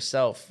entertain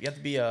yourself. You have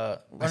to be learn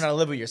how to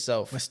live with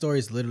yourself. My story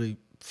is literally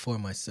for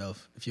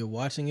myself. If you're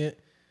watching it,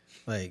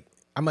 like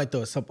I might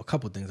throw a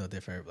couple things out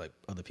there for like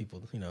other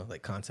people,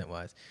 like content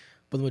wise.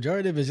 But the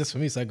majority of it is just for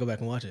me, so I go back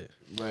and watch it.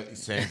 Right,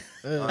 same.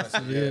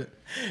 Honestly, yeah.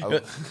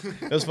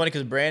 It was funny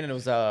because Brandon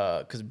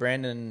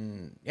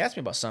he asked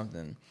me about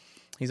something.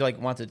 He's like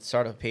wanted to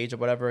start a page or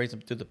whatever. He's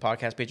do the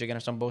podcast page again or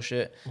some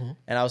bullshit. Mm-hmm.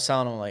 And I was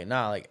telling him like,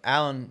 nah, like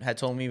Alain had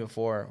told me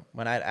before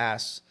when I'd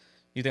asked,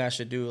 you think I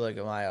should do like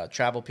my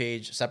travel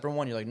page, separate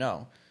one? You're like,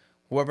 no.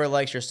 Whoever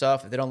likes your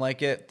stuff, if they don't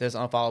like it, there's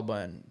an unfollow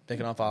button. They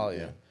can unfollow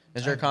you.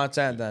 It's your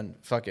content, then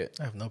fuck it.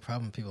 I have no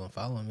problem with people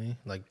unfollowing me.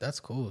 Like, that's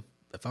cool.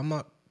 If I'm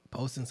not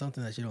posting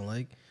something that you don't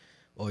like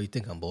or you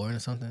think I'm boring or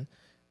something,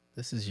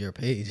 this is your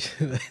page.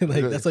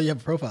 Like, that's why you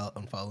have a profile.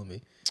 Unfollow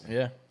me.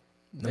 Yeah.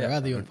 I'd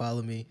rather you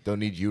unfollow me. Don't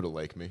need you to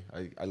like me.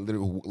 I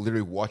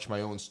literally watch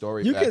my own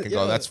story back and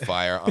go, that's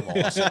fire. I'm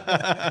awesome.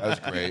 That was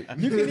great.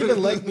 You can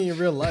even like me in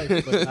real life,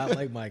 but not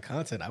like my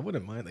content. I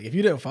wouldn't mind. Like if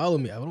you didn't follow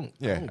me, I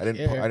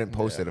didn't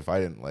post it if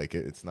I didn't like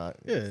it. It's not.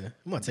 Yeah,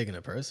 I'm not taking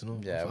it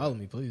personal. Yeah, follow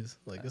me, please.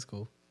 Like it's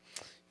cool.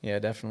 Yeah,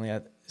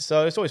 definitely.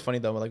 So it's always funny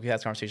though. Like we had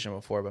this conversation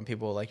before, when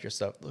people like your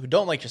stuff who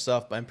don't like your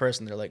stuff, but in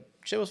person they're like,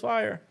 shit was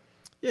fire.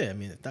 Yeah, I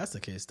mean if that's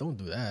the case, don't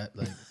do that.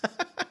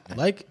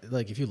 Like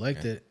if you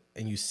liked it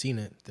and you've seen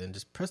it, then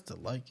just press the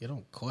like. It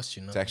don't cost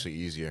you nothing. It's actually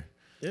easier.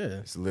 Yeah.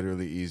 It's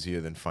literally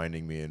easier than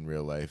finding me in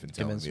real life and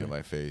telling me in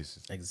my face.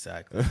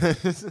 Exactly.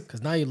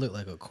 Because now you look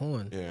like a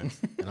corn. Yeah.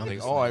 And I'm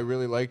like, I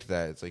really liked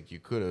that. It's like, you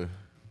could have.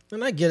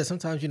 And I get it.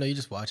 Sometimes, you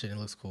just watch it and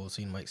it looks cool,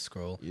 so you might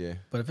scroll. Yeah.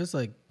 But if it's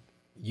like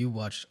you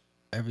watch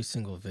every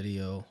single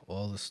video,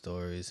 all the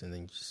stories, and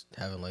then you just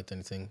haven't liked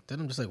anything, then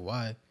I'm just like,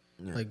 why?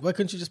 Yeah. Like, why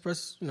couldn't you just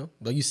press,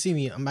 like you see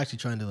me, I'm actually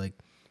trying to like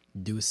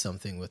do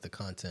something with the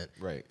content.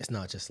 Right. It's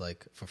not just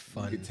like for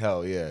fun. You can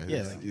tell,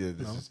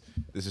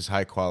 this is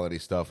high quality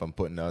stuff I'm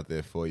putting out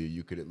there for you.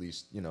 You could at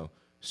least,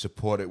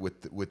 support it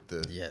with the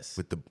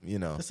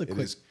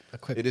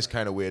it is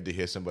kind of weird to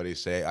hear somebody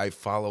say, I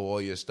follow all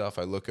your stuff,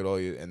 I look at all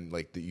your, and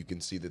like you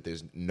can see that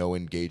there's no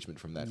engagement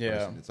from that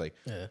person. It's like,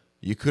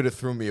 you could have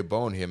threw me a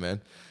bone here,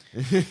 man.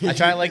 I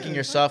try liking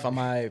your stuff on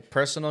my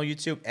personal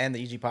YouTube and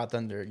the EG Pod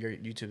Thunder, your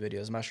YouTube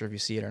videos. I'm not sure if you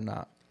see it or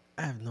not.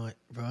 I have no idea.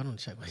 Bro, I don't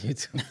check my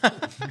YouTube.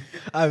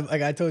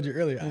 Like I told you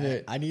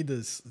earlier, I need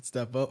to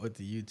step up with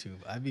the YouTube.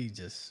 I be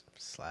just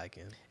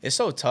slacking. It's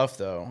so tough,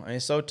 though. I mean,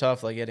 it's so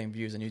tough, like, getting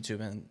views on YouTube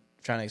and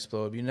trying to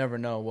explode. You never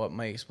know what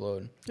might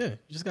explode. Yeah, you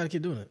just got to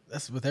keep doing it.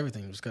 That's with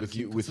everything. You just got to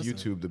keep with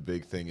YouTube, the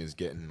big thing is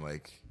getting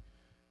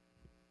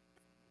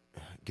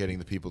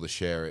the people to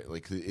share it.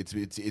 Like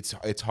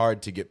it's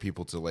hard to get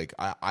people to like.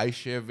 I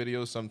share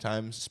videos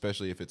sometimes,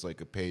 especially if it's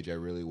like a page I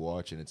really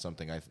watch and it's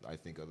something I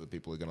think other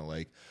people are gonna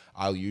like.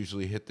 I'll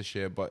usually hit the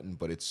share button,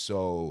 but it's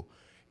so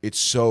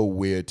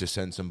weird to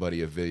send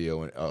somebody a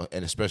video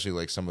and especially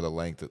like some of the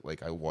length that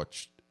like I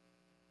watch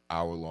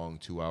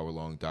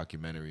 2-hour-long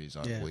documentaries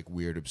on like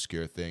weird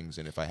obscure things,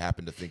 and if I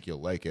happen to think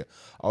you'll like it,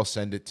 I'll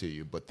send it to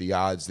you. But the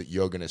odds that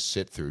you're gonna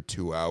sit through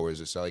 2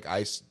 hours, it's like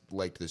I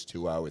liked this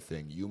 2-hour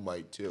thing, you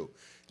might too.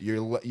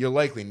 You're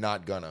likely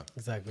not gonna.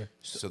 Exactly.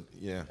 So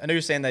yeah, I know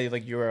you're saying that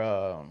like you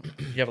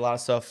have a lot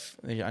of stuff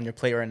on your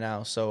plate right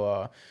now.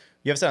 So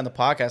you have said on the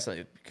podcast,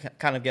 like,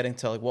 kind of getting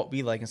to like what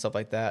we like and stuff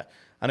like that.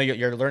 I know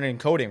you're learning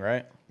coding,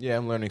 right? Yeah,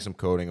 I'm learning some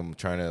coding. I'm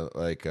trying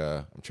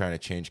to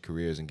change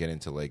careers and get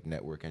into like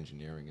network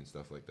engineering and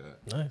stuff like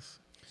that. Nice.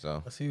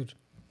 So that's huge.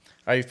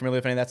 Are you familiar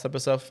with any of that type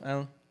of stuff,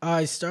 Alan?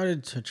 I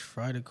started to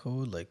try to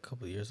code like a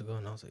couple of years ago,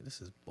 and I was like,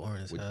 "This is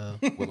boring as hell."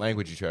 What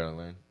language you try to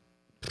learn?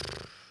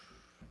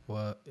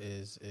 What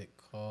is it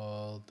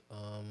called?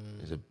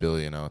 There's a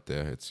billion out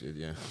there. It's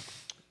the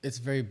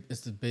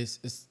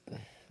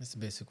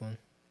basic one.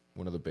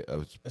 One of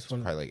the it's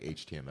probably like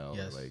HTML.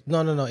 Yes. Or like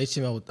no.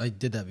 HTML. I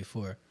did that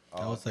before.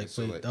 That was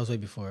that was way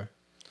before.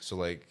 So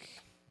like,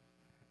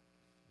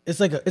 it's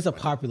a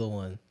popular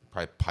one.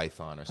 Probably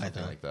Python or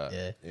something like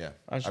that. Yeah.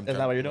 Is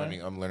that what you're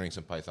doing? I'm learning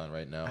some Python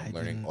right now. I'm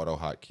learning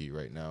AutoHotkey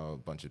right now. A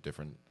bunch of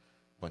different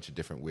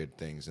weird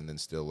things, and then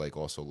still like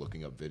also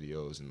looking up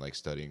videos and like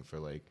studying for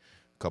like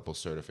a couple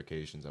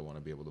certifications I want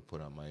to be able to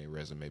put on my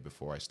resume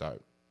before I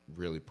start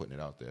really putting it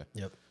out there.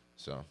 Yep.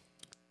 So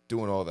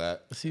doing all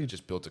that.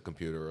 Just built a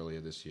computer earlier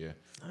this year.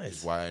 Nice. Which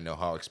is why I know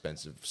how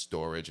expensive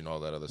storage and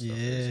all that other stuff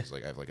is. It's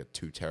like I have like a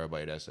 2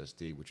 terabyte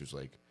SSD, which is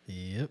like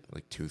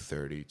like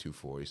 $230,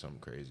 $240, something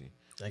crazy.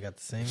 I got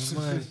the same as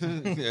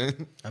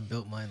mine. I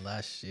built mine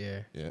last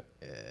year. Yeah.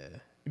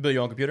 You built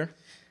your own computer?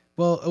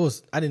 Well,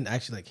 I didn't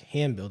actually like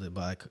hand build it,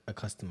 but I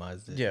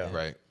customized it. Yeah.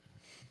 Right.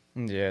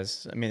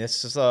 Yes. I mean,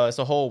 it's just it's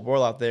a whole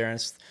world out there,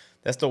 and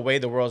that's the way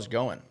the world's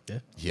going. Yeah.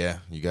 Yeah,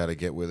 you got to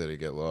get with it or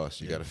get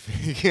lost. You got to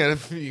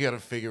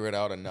figure it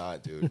out or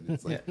not, dude.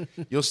 It's like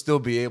you'll still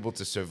be able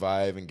to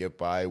survive and get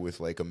by with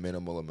like a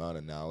minimal amount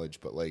of knowledge,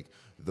 but like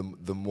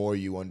the more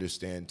you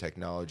understand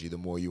technology, the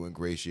more you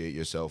ingratiate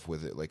yourself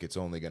with it. Like it's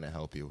only going to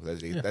help you.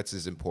 That's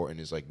as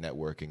important as like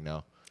networking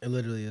now. It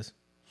literally is.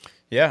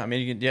 Yeah, I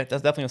mean, that's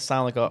definitely gonna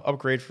sound like an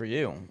upgrade for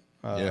you.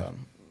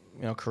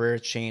 Career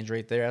change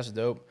right there. That's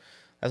dope.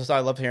 That's what I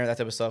love hearing, that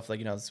type of stuff. Like,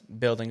 it's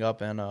building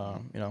up and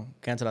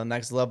getting to the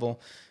next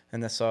level.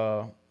 And that's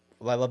I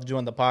love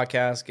doing the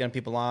podcast, getting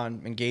people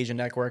on, engaging,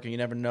 networking. You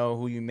never know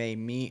who you may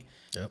meet.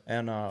 Yep.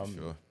 And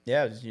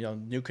Sure.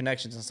 new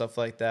connections and stuff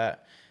like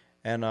that.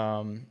 And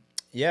I know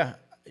you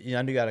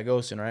gotta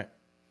go soon, right?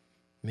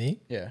 Me?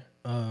 Yeah.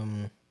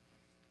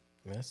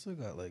 I still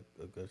got like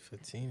a good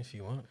 15 if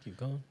you want. Keep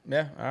going.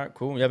 Yeah. All right.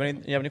 Cool. You have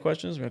any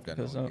questions? Got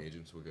no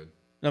agents. We're good.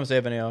 I'm gonna say,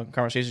 have any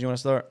conversations you want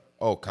to start?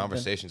 Oh,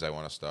 conversations I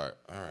want to start.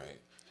 All right.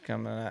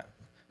 Come on that.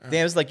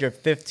 Damn, it's like your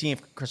 15th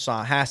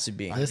croissant. Has to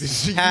be.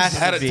 Listen, Has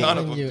had to a be. ton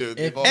of them, You- dude. if-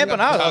 They've all But got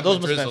now those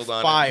chocolate must have been drizzled on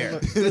it. fire.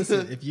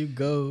 Listen, if you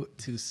go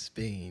to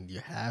Spain, you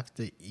have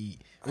to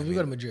eat. If you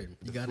go to Madrid,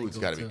 you gotta Food's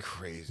go got to to. be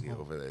crazy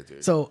over there,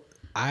 dude. So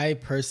I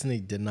personally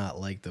did not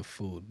like the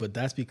food, but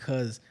that's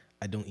because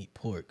I don't eat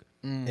pork,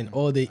 and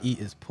all they eat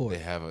is pork. They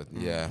have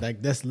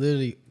Like that's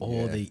literally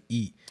all Yeah. they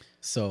eat.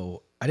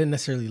 So I didn't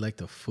necessarily like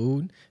the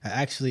food. I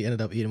actually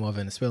ended up eating more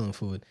Venezuelan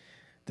food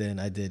than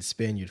I did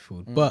Spaniard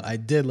food. But I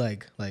did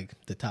like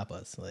the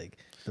tapas, like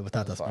the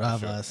batatas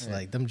bravas, sure.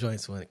 like them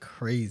joints went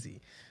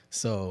crazy.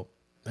 So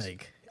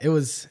like it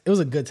was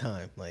a good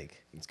time.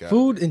 Like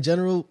food in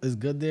general is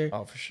good there.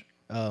 Oh, for sure.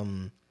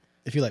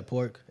 If you like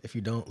pork, if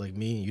you don't like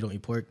me and you don't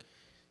eat pork,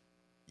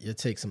 you'll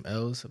take some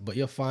L's, but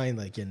you'll find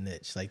like your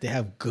niche. Like they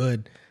have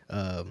good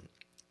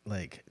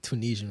like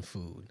Tunisian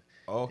food.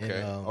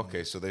 Okay. And,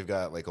 Okay. So they've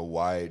got like a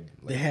wide.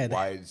 Like, they had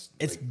wide.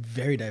 it's like,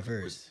 very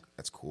diverse.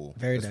 That's cool.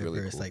 Very That's diverse.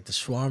 really cool. Like the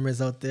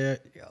shawarmas out there.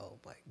 Oh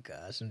my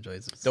gosh, I'm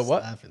enjoying some The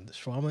what? slapping. The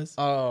shawarmas.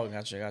 Oh,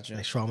 gotcha. Like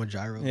shawarma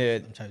gyros. Yeah.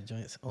 I'm trying to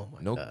joints. Oh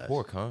my No gosh.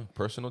 pork, huh?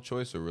 Personal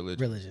choice or religion?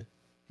 Religion.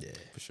 Yeah.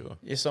 For sure.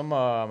 Yeah,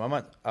 I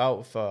went out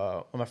with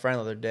my friend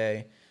the other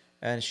day,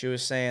 and she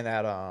was saying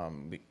that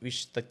we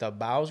should, like the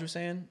baos were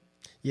saying.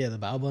 Yeah, the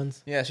bao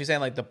buns. Yeah, she's saying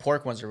like the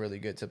pork ones are really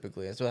good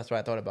typically. That's what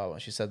I thought about when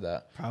she said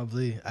that.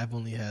 Probably. I've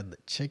only had the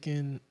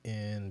chicken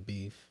and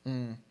beef.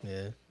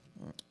 Yeah.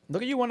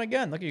 Look at you one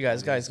again. Look at you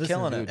guys. Guys Listen,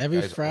 killing dude, it. every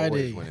Guys always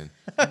Friday, winning.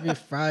 every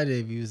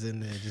Friday, we was in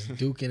there just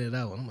duking it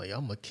out. I'm like,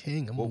 I'm a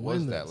king. I'm What gonna was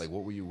win that? this. Like,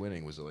 what were you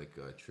winning? Was it like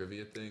a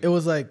trivia thing? It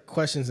was like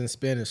questions in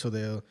Spanish, so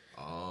they'll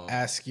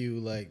ask you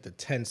like the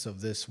tense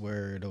of this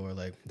word or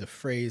like the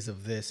phrase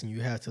of this, and you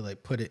have to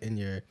like put it in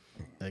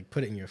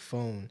your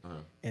phone,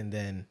 and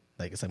then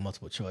like it's like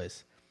multiple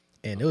choice,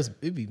 and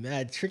it'd be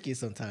mad tricky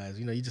sometimes.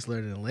 You just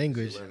learning the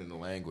language. Learning the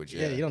language.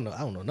 Yeah, Yeah. you don't know. I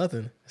don't know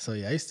nothing. So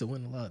yeah, I used to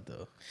win a lot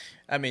though.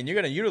 I mean, you're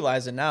gonna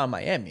utilize it now in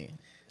Miami.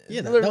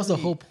 Yeah, that was the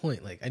whole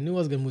point. Like I knew I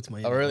was gonna move to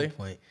Miami. Oh, really? At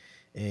one point,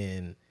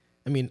 and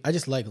I mean, I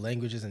just like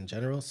languages in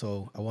general,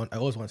 so I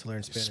always wanted to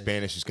learn Spanish.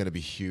 Spanish is going to be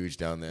huge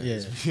down there.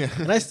 Yeah,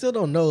 and I still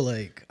don't know.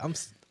 Like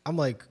I'm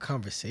like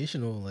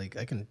conversational. Like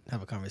I can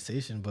have a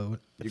conversation, but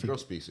Your girl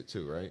speaks it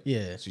too, right?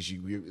 Yeah. So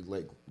you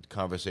like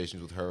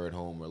conversations with her at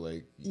home, or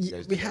like you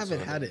guys we do that haven't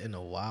sort of had thing? it in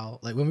a while.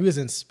 Like when we was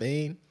in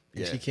Spain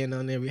and Yeah. she came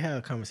down there, we had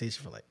a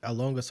conversation for like our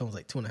longest one was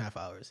like 2.5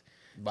 hours.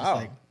 Wow. Just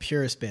like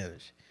pure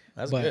Spanish.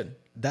 That's But good.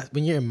 That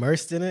when you're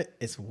immersed in it,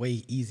 it's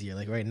way easier.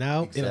 Like right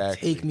now, it'll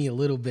Exactly. take me a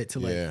little bit to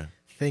like Yeah.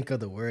 think of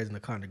the words and the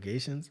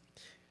congregations.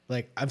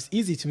 Like it's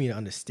easy to me to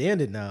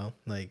understand it now.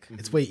 Like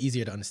it's way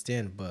easier to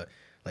understand, but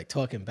like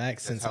talking back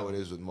That's since how it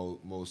is with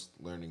most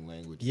learning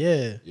language.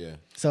 yeah. Yeah.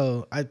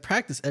 So I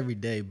practice every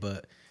day,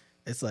 but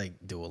it's like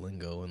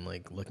Duolingo and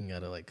like looking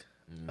at a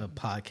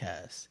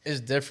podcast. It's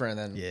different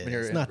than Yeah, when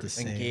you're it's not the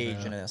same,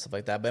 engaged in no. it and stuff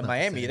like that. But in not the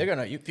Miami, same. they're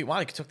gonna if you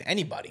want, you can talk to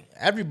anybody.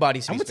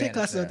 Everybody speaks I'm gonna take Spanish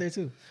classes out there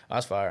too. Oh,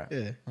 that's fire.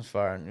 Yeah. That's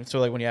fire. So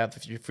like when you have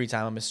your free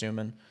time, I'm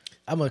assuming.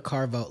 I'm gonna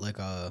carve out like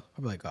probably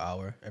like an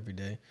hour every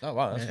day. Oh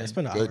wow, that's I good.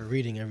 spend an Good. hour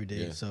reading every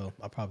day, Yeah. so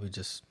I'll probably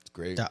just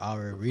great. that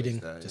hour Replace reading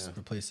that, just yeah.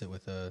 replace it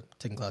with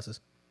taking classes.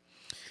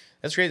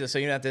 That's crazy. So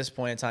at this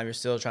point in time, you're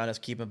still trying to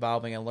keep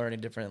evolving and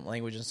learning different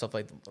languages and stuff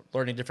like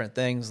learning different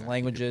things, Keep your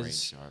brain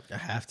languages. sharp. I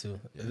have to.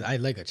 I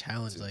like a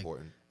challenge. It's Like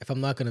important. if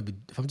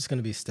I'm just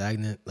gonna be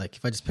stagnant, like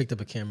if I just picked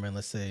up a camera and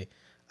let's say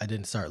I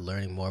didn't start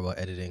learning more about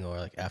editing or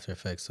like After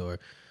Effects or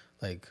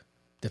like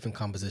different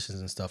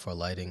compositions and stuff or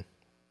lighting,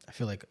 I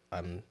feel like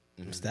I'm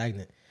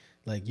stagnant.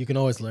 Like you can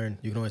always learn,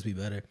 you can always be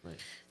better. Right.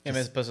 Yeah,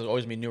 man, plus there's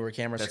always be newer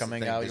cameras That's the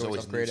coming thing. out. There's You're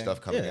always always new upgrading.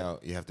 stuff coming Yeah.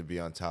 out. You have to be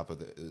on top of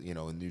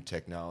the new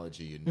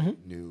technology and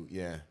new.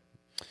 Yeah.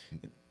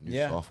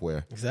 new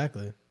software.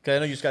 Exactly. Because I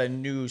know you just got a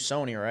new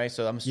Sony, right?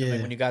 So I'm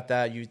assuming when you got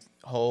that, you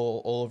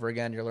all over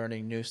again, you're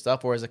learning new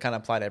stuff, or is it kind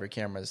of apply to every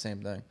camera, the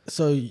same thing?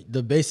 So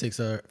the basics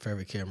are for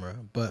every camera,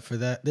 but for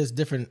that, there's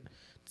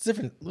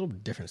little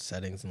different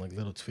settings and like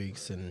little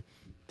tweaks and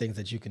things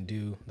that you can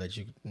do that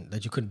you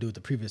couldn't do with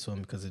the previous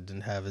one because it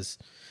didn't have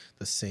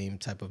the same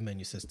type of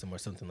menu system or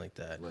something like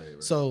that.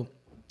 Right. So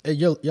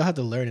you'll have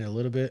to learn it a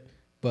little bit,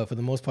 but for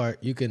the most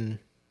part,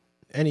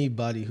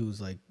 anybody who's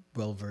like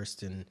well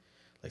versed in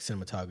like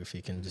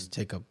cinematography can just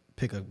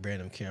pick a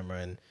random camera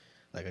and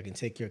like I can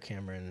take your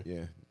camera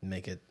and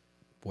make it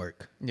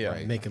work. Yeah,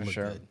 right? Make it look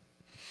good.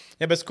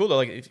 Yeah, but it's cool though.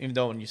 Like even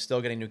though when you're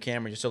still getting new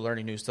camera, you're still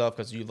learning new stuff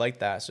because you like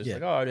that. So it's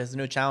like, oh, there's a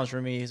new challenge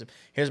for me.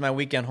 Here's my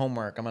weekend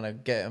homework. I'm gonna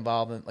get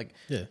involved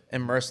in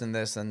immerse in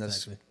this and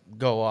this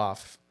go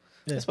off.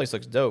 Yeah. This place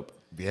looks dope.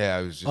 Yeah,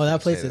 I was just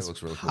that place is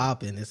looks really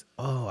popping.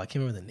 Cool. I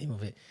can't remember the name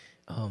of it.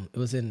 It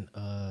was in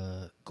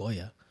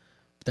Goya.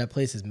 That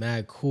place is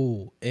mad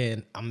cool,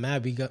 and I'm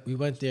mad we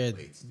went there.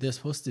 There's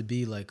supposed to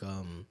be like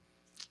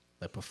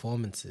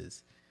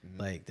performances. Mm-hmm.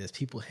 Like there's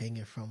people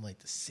hanging from like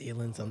the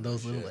ceilings on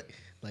those little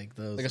like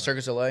those like a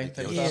Circus LA. I was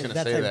gonna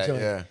say that.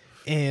 Yeah.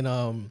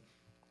 And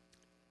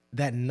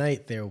that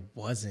night there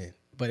wasn't,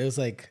 but it was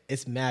like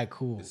it's mad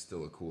cool. It's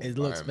still a cool. It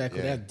looks mad cool.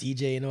 Yeah. They have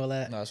DJ and all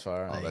that. No, that's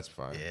fire. Oh, that's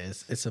fire. Yeah,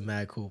 it's a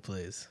mad cool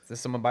place. Did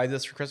someone buy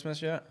this for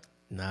Christmas yet?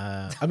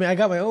 Nah, I mean I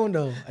got my own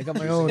though.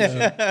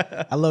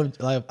 I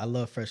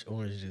love fresh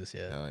orange juice.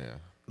 Yeah. Oh yeah.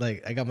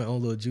 Like I got my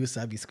own little juice.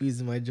 I be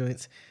squeezing my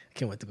joints. I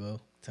can't wait to go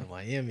to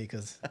Miami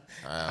because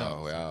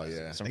some they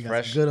got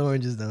fresh some good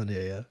oranges down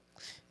there. Yeah.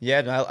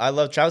 Yeah, I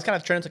love travel. It's kind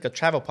of turned into like a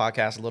travel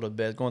podcast a little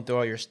bit, going through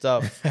all your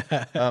stuff.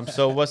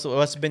 So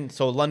what's been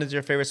London's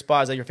your favorite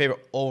spot? Is that your favorite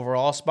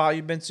overall spot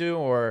you've been to,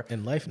 or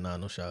in life? Nah,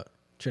 no shot.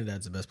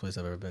 Trinidad's the best place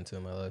I've ever been to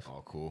in my life.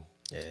 Oh, cool.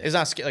 Yeah. It's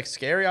not like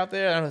scary out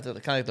there. I don't know, kind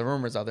of like the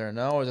rumors out there.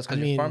 No, or is it because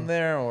you're from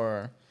there,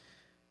 or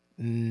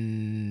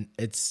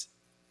it's.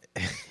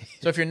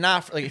 So if you're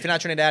not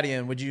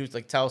Trinidadian, would you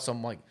like tell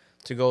someone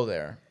to go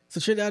there? So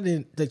Trinidad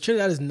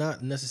is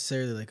not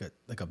necessarily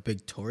like a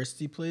big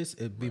touristy place.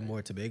 It'd be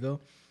more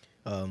Tobago.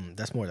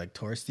 That's more like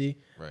touristy,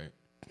 right?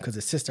 Because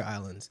it's sister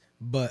islands.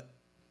 But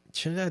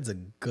Trinidad's a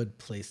good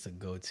place to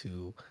go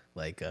to,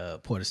 like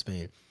Port of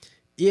Spain.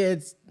 Yeah,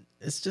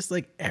 it's just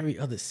like every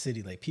other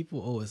city. Like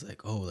people always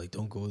like, oh, like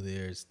don't go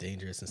there. It's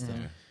dangerous and stuff.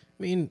 I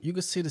mean, you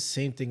could say the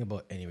same thing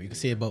about anywhere. You could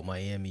say about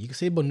Miami. You could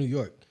say about New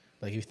York.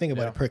 Like if you think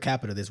about it per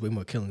capita, there's way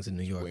more killings in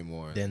New York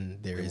than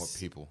there is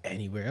people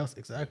anywhere else.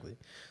 Exactly.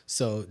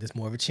 So there's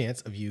more of a chance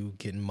of you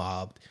getting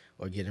mobbed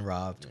or getting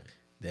robbed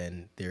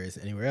than there is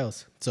anywhere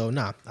else. So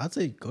I'd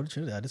say go to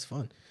Trinidad. It's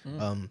fun.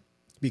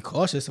 Be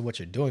cautious of what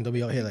you're doing. Don't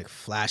be out here like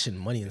flashing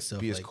money and stuff.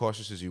 Be as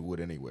cautious as you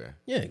would anywhere.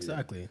 Yeah,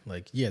 exactly.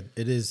 Like it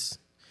is.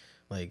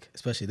 Like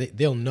especially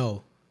they'll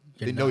know.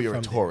 They know you're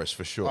a tourist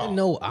for sure. They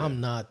know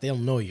I'm not. They'll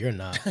know you're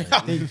not. Like,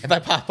 if I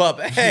pop up,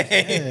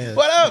 hey,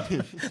 what up?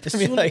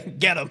 Like,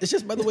 get them. It's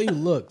just by the way you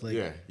look.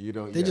 Like, you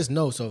don't. They just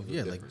know. So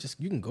like just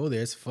you can go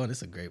there. It's fun.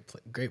 It's a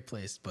great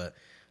place. But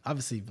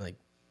obviously, like,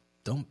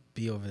 don't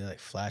be over there like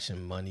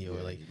flashing money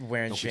or like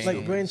wearing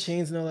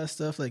chains, and all that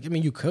stuff. Like, I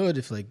mean, you could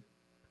if you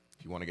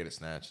want to get it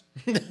snatched.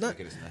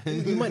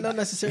 You might not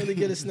necessarily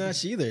get it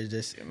snatched either. It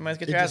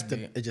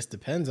just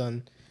depends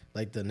on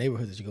like the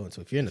neighborhood that you go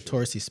into. If you're in a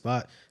touristy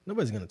spot,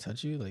 nobody's gonna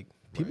touch you. Like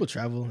people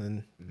travel,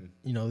 and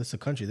it's a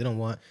country. They don't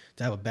want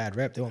to have a bad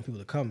rep. They want people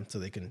to come so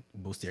they can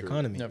boost their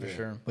economy. No, for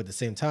sure. But at the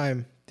same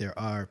time, there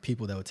are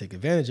people that would take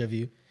advantage of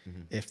you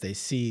if they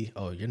see,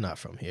 oh, you're not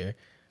from here.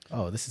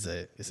 Oh, it's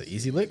an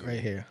easy lick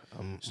right here.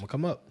 I'm gonna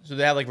come up. So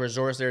they have like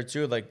resorts there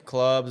too, like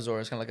clubs, or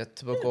it's kind of like a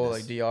typical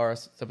like DR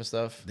type of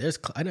stuff.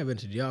 I never been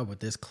to DR, but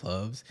there's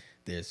clubs.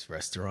 There's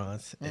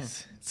restaurants.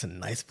 It's a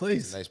nice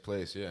place. It's a nice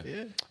place, yeah.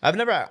 I've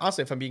never,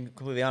 honestly, if I'm being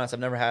completely honest,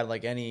 I've never had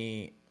like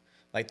any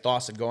like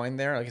thoughts of going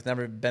there. Like it's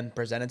never been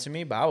presented to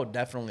me, but I would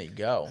definitely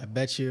go. I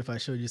bet you if I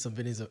showed you some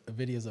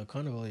videos of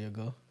Carnival, you'll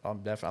go.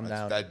 I'm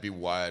down. That'd be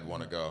why I'd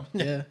want to go.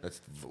 Yeah. That's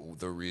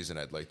the reason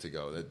I'd like to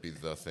go. That'd be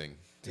the thing.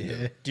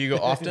 Do you go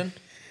often?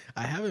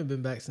 I haven't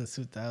been back since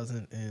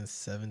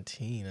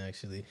 2017.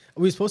 Actually, I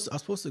was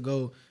supposed to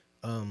go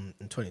in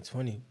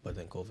 2020, but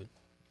then COVID.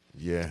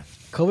 Yeah,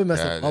 COVID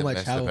messed up all my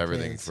travel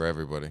everything plans. for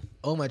everybody.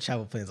 All my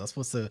travel plans. I was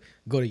supposed to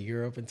go to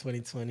Europe in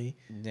 2020.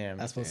 Damn.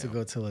 I was supposed to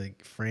go to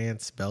like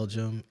France,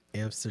 Belgium,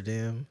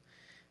 Amsterdam,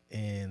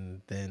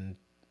 and then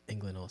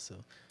England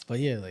also. But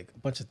yeah, like a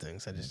bunch of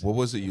things. What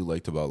was it you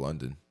liked about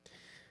London?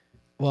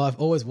 Well, I've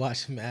always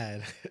watched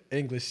mad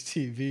English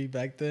TV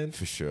back then.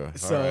 For sure.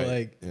 So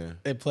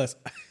and plus,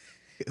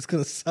 it's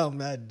gonna sound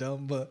mad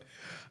dumb, but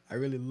I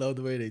really love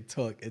the way they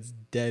talk. It's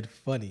dead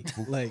funny.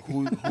 Like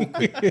who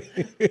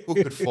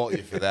could fault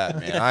you for that,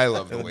 man? I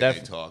love the way they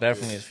talk.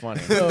 Definitely, it's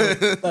funny. So,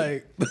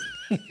 like,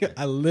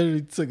 I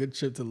literally took a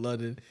trip to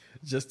London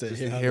just to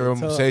hear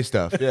them say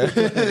stuff.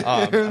 Yeah,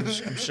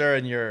 I'm sure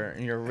in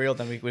your reel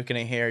that we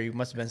couldn't hear, you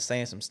must have been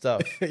saying some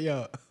stuff.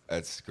 Yo,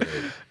 that's great.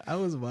 I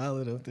was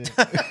wilding up there.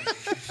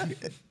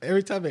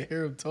 Every time I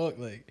hear him talk,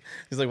 like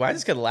He's like, why is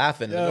this kid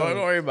laughing? Yo. Don't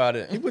worry about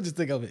it. people just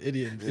think I'm an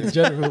idiot in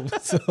general,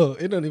 so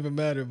it don't even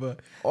matter. But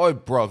Oi,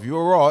 bruv, you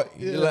alright?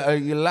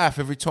 You laugh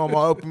every time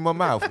I open my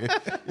mouth.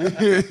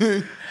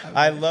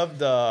 I love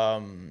the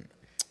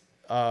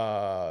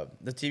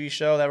TV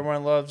show that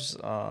everyone loves.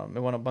 It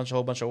won a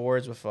whole bunch of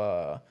awards with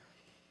Jason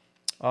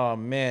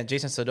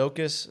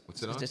Sudeikis.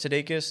 What's it on?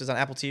 Sudeikis is on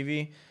Apple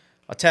TV.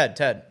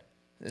 Ted.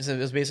 It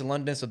was based in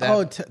London, so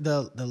that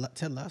the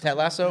Ted Lasso. Ted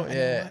Lasso,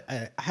 yeah.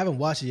 I haven't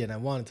watched it yet. And I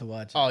wanted to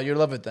watch it. Oh, you'd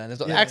love it then.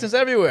 There's accents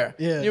everywhere.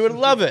 Yeah. You would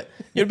love it.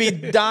 You'd be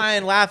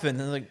dying laughing.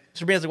 And like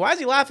Sabrina's like, why is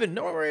he laughing?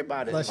 Don't worry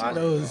about it. Plus she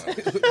knows. we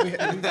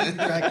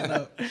cracking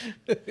up.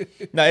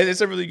 No,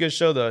 it's a really good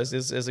show though.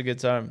 It's a good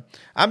time.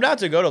 I'm down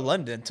to go to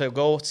London to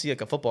go see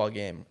like a football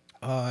game.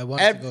 Oh, I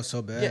wanted to go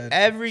so bad. Yeah,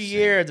 every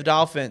year the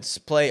Dolphins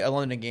play a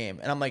London game,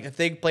 and I'm like, if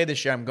they play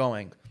this year, I'm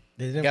going.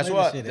 They didn't Guess play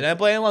what? This year. They didn't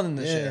play in London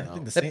this year. I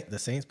think the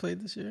Saints played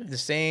this year. The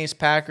Saints,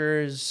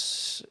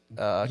 Packers,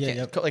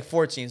 like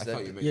 4 teams. I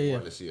thought you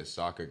wanted to see a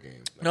soccer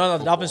game. No,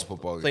 the Dolphins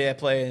football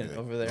play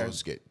over there.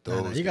 Those get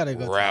you gotta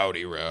go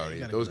rowdy.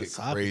 go Those get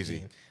crazy.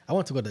 Game. I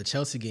wanted to go to the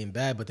Chelsea game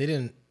bad, but they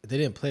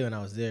didn't play when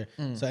I was there.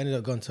 So I ended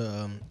up going to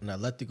an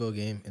Atletico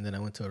game, and then I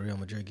went to a Real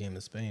Madrid game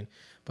in Spain.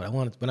 But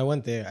when I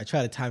went there, I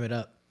tried to time it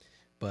up,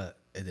 but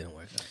it didn't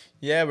work out.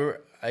 Yeah,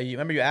 I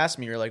remember you asked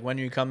me, you're like, when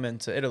are you coming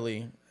to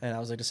Italy? And I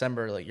was like,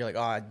 December. Like, you're like,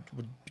 oh, I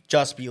would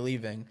just be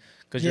leaving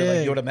because you're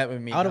like, you would have met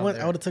with me. I would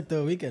have took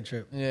the weekend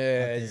trip.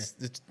 Yeah,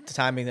 the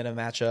timing didn't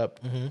match up.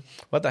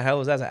 What the hell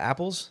was that? Is that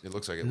apples? It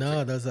looks like it.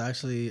 No, those are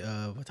actually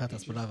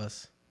patatas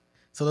bravas.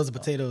 So those are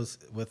potatoes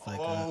with like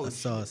a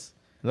sauce.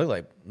 Look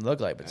like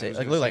potatoes.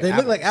 They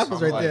look like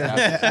apples right there.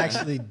 They're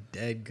actually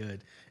dead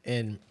good.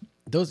 And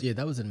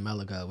that was in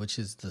Malaga, which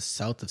is the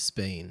south of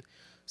Spain.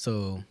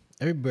 So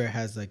everywhere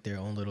has like their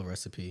own little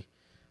recipe.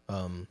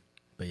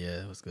 But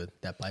yeah, it was good.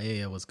 That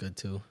paella was good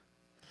too.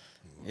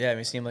 Yeah,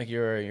 it seemed like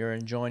you're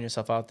enjoying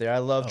yourself out there. I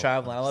love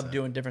traveling. 100%. I love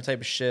doing different type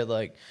of shit.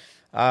 Like,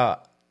 I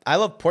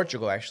love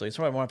Portugal actually. It's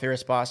one of my favorite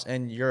spots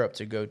in Europe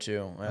to go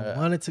to. I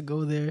wanted to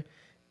go there,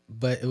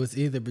 but it was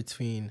either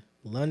between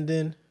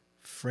London,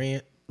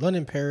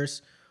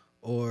 Paris,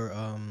 or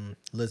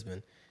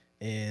Lisbon,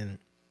 and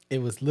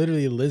it was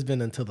literally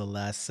Lisbon until the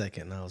last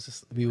second. I was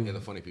just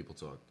the funny people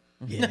talk.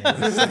 Yeah,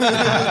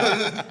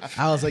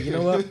 I was like, you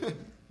know what?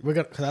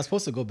 Because I was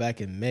supposed to go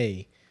back in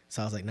May.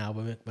 So I was like, nah,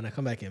 when I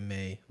come back in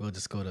May, we'll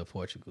just go to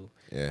Portugal.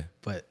 Yeah.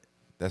 But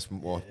that's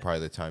probably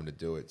the time to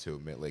do it too.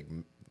 Like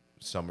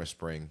summer,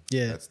 spring.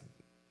 Yeah.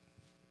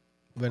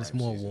 But it's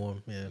more season.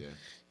 Warm. Yeah.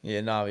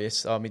 Yeah, no,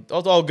 those are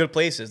all good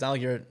places. Not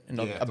like you're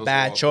a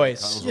bad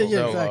choice.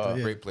 Yeah,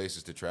 exactly. Great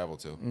places to travel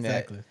to.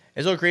 Exactly.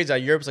 It's so crazy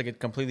that Europe's like a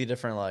completely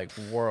different like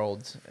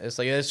world. It's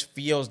like it just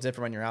feels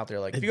different when you're out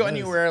there. Like if you go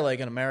anywhere like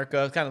in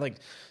America, it's kind of like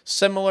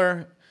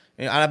similar.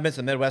 You know, I've been to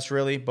the Midwest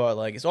really, but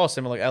like it's all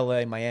similar, like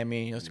LA,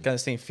 Miami, it's kind of the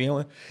same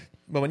feeling.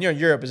 But when you're in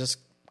Europe, it's just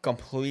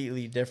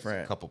completely different.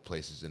 There's a couple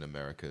places in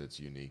America that's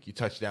unique. You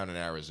touch down in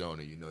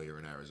Arizona, you know you're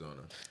in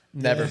Arizona.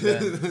 Never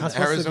been.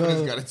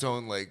 Arizona's got its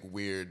own like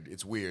weird.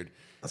 It's weird.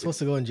 I'm supposed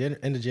to go in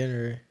end of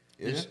January.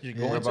 You're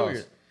going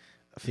to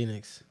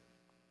Phoenix.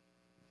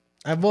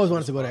 I've always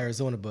wanted to go to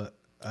Arizona, but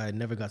I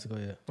never got to go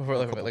yet. For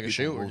like a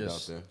shoot or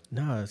just out there.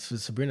 No,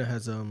 Sabrina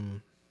has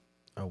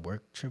a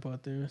work trip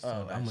out there, so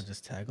nice. I'm gonna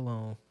just tag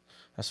along.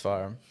 That's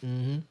fire.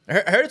 Mm-hmm.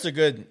 I heard it's a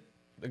good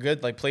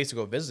like place to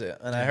go visit,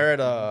 and I heard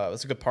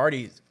it's a good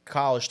party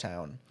college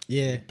town.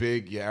 Yeah,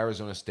 big. Yeah,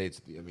 Arizona State's.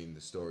 The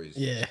stories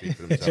speak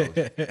for themselves.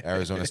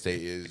 Arizona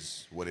State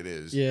is what it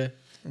is. Yeah.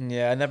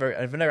 Yeah, I've never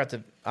got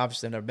to.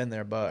 Obviously, I've never been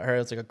there, but I heard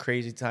it's like a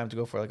crazy time to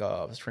go for like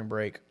a spring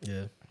break.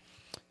 Yeah.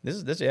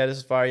 This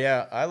is fire.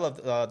 Yeah, I love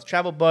the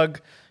travel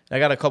bug. I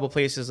got a couple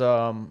places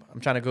I'm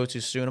trying to go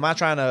to soon. I'm not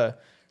trying to.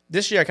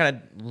 This year, I kind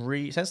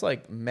of since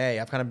like May,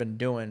 I've kind of been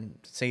doing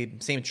same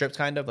trips,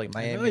 kind of like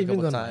Miami a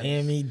couple times.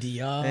 Miami,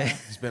 DR.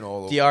 He's been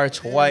all over. DR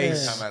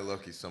twice. Every time I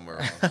look, he's somewhere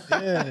else.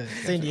 Yeah,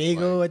 San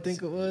Diego, I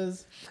think it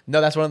was.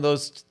 No, that's one of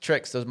those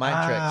tricks, those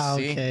mind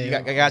tricks. Okay. See,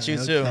 I got you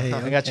too.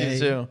 I got you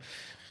too.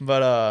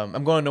 But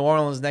I'm going to New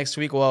Orleans next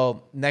week.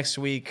 Well, next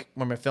week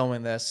when we're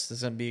filming this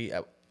is gonna be.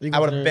 I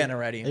would have been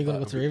already. Are you gonna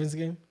go to the Ravens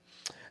game?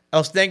 I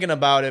was thinking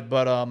about it,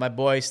 but my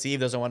boy Steve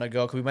doesn't want to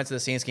go because we went to the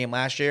Saints game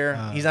last year.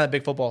 He's not a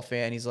big football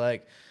fan. He's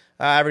like,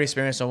 I've already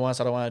experienced it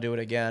once. I don't want to do it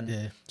again.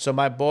 Yeah. So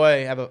my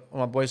boy,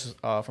 my boys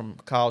from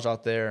college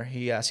out there,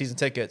 he has season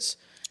tickets.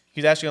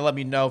 He's actually gonna let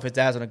me know if his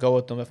dad's gonna go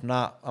with them. If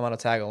not, I'm gonna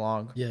tag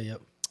along. Yeah,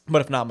 yep.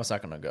 But if not, I'm just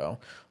not gonna go.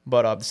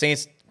 But the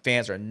Saints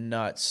fans are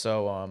nuts.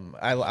 So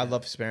I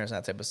love experiencing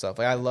that type of stuff.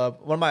 Like I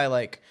love one of my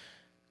like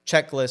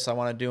checklists I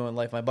want to do in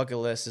life. My bucket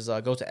list is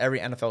go to every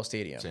NFL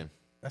stadium. Same.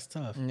 That's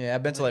tough. Yeah,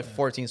 I've been to like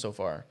 14 so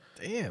far.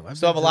 Damn,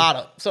 Still have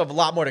a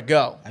lot more to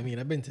go. I mean,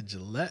 I've been to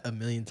Gillette a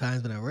million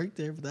times when I worked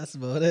there, but that's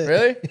about it.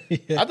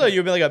 Really? Yeah. I thought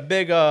you'd be like a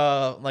big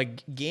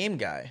like game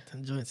guy.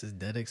 Them joints is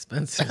dead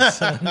expensive.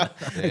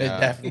 They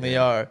definitely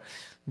are.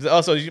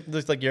 Also,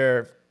 looks like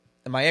you're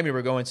in Miami.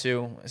 We're going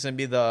to. It's gonna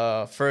be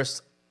the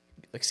first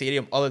like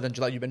stadium other than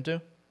Gillette you've been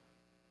to.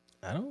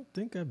 I don't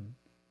think I've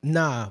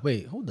Nah,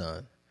 wait, hold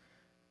on.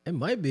 It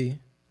might be.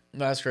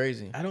 No, that's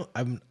crazy.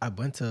 I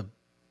went to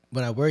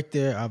when I worked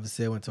there.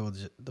 Obviously, I went to all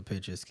the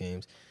Patriots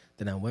games.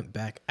 Then I went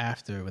back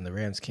after when the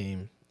Rams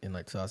came in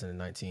like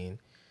 2019.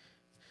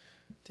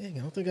 Dang,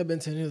 I don't think I've been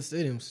to any of the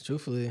stadiums.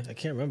 Truthfully, I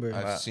can't remember.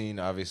 I've seen,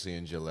 obviously,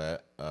 in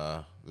Gillette.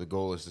 The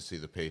goal is to see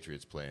the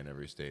Patriots play in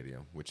every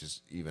stadium, which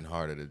is even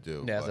harder to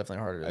do. Yeah, it's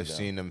definitely harder to do. I've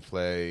seen them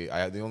play.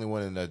 The only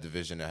one in that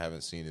division I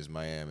haven't seen is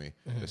Miami.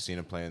 I've seen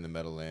them play in the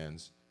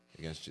Meadowlands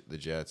against the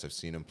Jets. I've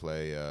seen them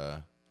play.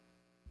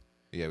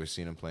 We've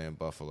seen them play in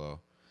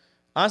Buffalo.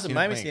 Honestly,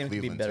 Miami Stadium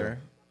could be better.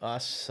 Oh,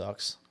 that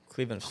sucks.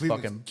 Cleveland's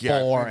fucking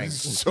boring.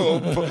 So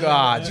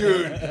God,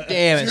 dude,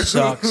 damn, it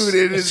sucks. Dude,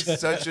 it is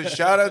such a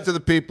shout out to the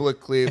people of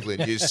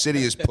Cleveland. Your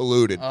city is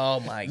polluted.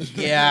 Oh my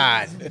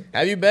God,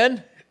 have you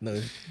been?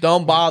 No.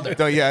 Don't bother.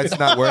 No, yeah, it's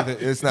not worth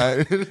it. It's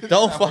not.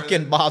 Don't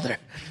fucking bother.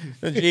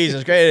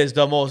 Jesus Christ, it is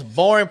the most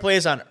boring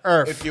place on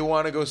earth. If you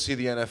want to go see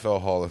the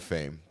NFL Hall of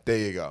Fame, there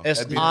you go.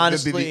 It's that'd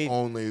honestly be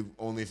the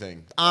only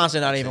thing. Honestly,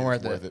 not even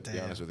worth it. To be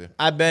honest with you,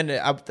 I've been.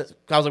 I was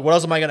like, what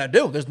else am I gonna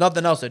do? There's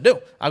nothing else to do.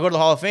 I go to the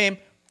Hall of Fame.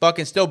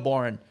 Fucking still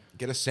boring.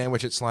 get a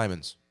sandwich at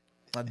Slyman's.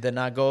 I did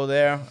not go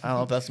there. I don't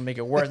know if that's gonna make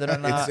it worth it or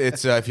not.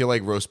 It's if you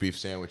like roast beef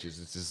sandwiches,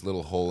 it's this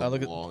little hole.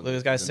 Look at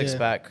this guy's six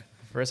pack.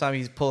 First time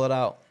he's pull it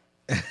out.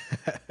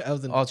 I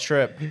was all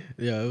trip.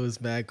 Yeah, it was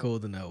mad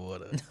cold in that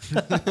water.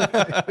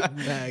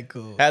 Mad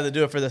cold. Had to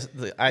do it for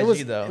the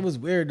IG though. It was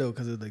weird though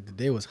because like the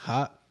day was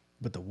hot,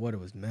 but the water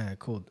was mad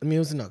cold. I mean, it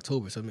was in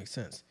October, so it makes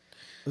sense.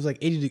 It was like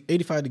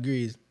 85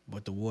 degrees,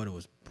 but the water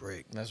was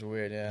brick. That's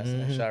weird. Yeah, that's a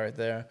nice shot right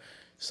there.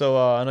 So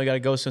I know you got to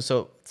go soon.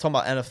 So talking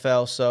about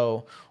NFL.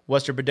 So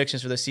what's your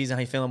predictions for the season?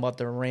 How you feeling about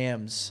the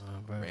Rams?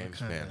 Rams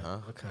fan, huh?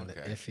 We're kind of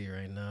iffy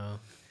right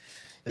now.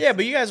 Yeah,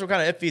 but you guys were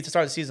kind of iffy to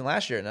start the season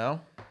last year. No.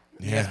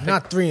 Yeah,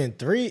 not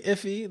 3-3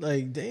 iffy.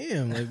 Like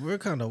damn, like we're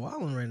kind of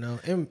wilding right now.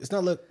 And it's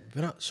not we're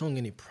not showing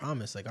any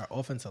promise. Like our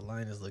offensive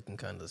line is looking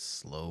kind of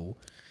slow.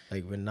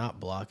 Like we're not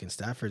blocking.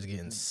 Stafford's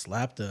getting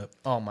slapped up.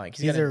 Oh my,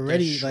 he's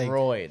already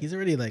destroyed. He's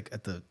already like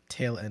at the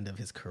tail end of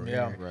his career.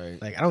 Yeah,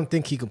 right. Like I don't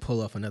think he can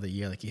pull off another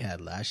year like he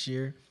had last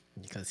year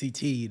because he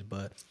teed.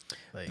 But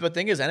like, the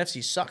thing is,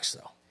 NFC sucks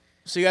though.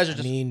 So you guys are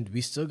just. I mean,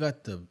 we still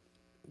got the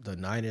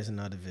Niners in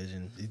our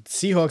division. The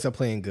Seahawks are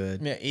playing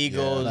good. Yeah,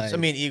 Eagles. Yeah,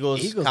 like,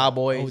 Eagles,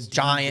 Cowboys,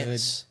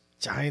 Giants. Good.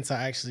 Giants are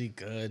actually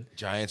good.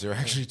 Giants are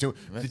actually doing.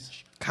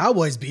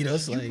 Cowboys beat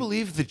us. Can you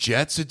believe the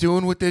Jets are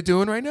doing what they're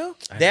doing right now?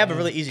 They have a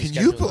really easy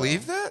schedule. Can you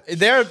believe that?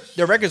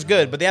 Their record's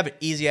good, but they have an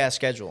easy ass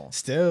schedule.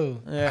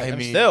 Still. Yeah, I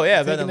mean, still,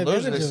 yeah, better taking than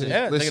losing. advantage of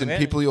it. Listen,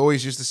 people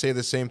always used to say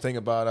the same thing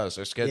about us.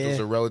 Our schedules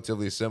are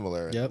relatively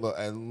similar. Yep.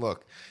 And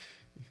look,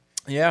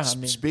 yeah. I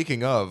mean,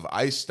 speaking of,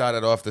 I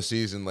started off the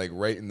season like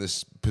right in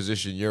this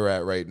position you're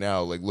at right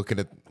now, like looking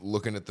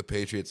at the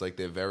Patriots like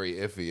they're very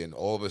iffy, and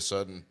all of a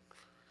sudden,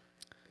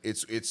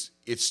 it's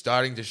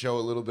starting to show a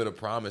little bit of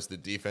promise. The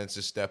defense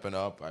is stepping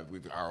up.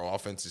 Our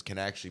offenses can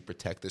actually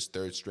protect this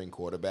third string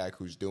quarterback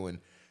who's doing.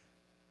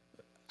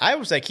 I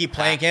would say keep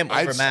playing him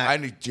over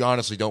Mac. I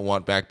honestly don't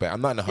want back.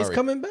 I'm not in a hurry. He's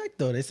coming back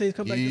though. They say he's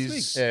coming back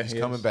this week. Yeah, he's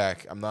coming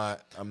back. I'm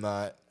not.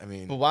 I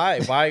mean, but why?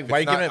 Why are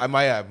you giving it?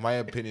 My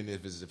opinion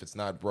is if it's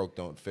not broke,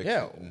 don't fix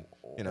it.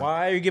 And,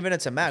 why are you giving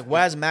it to Mac? What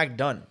has Mac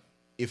done?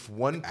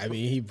 I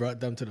mean, he brought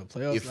them to the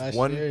playoffs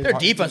last year. Their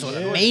defense was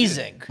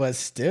amazing. But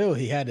still,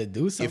 he had to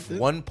do something. If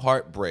one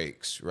part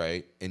breaks,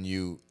 right, and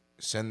you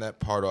send that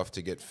part off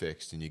to get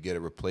fixed and you get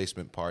a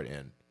replacement part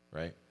in,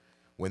 right,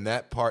 when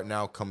that part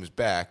now comes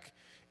back,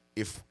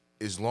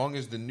 as long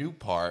as the new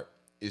part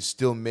is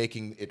still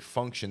making it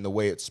function the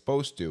way it's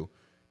supposed to,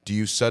 do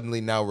you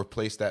suddenly now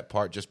replace that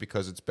part just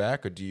because it's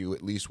back, or do you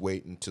at least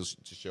wait until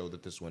to show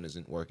that this one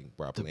isn't working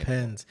properly?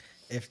 Depends.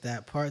 If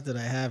that part that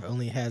I have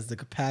only has the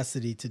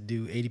capacity to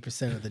do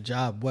 80% of the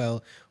job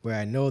well, where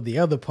I know the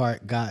other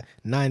part got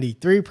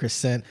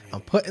 93%,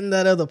 I'm putting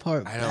that other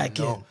part back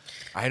in.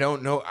 I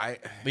don't know.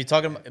 You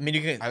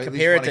can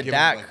compare it to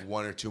Dak. Like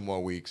 1 or 2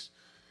 more weeks.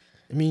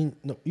 I mean,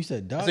 no, you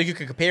said Dak. So you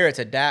could compare it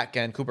to Dak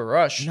and Cooper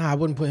Rush. Nah, I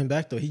wouldn't put him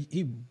back though.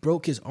 He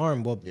broke his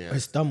arm,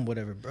 his thumb,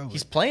 whatever, bro.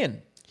 He's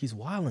playing. He's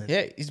wilding.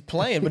 Yeah, he's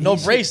playing with no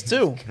brace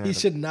too. He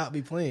should not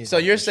be playing. So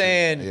you're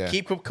saying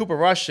keep Cooper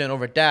Rush in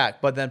over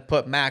Dak, but then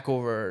put Mac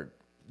over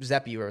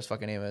Zeppi, whatever his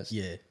fucking name is.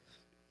 Yeah.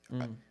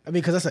 I mean,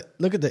 because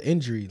look at the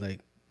injury.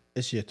 Like,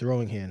 it's your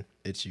throwing hand.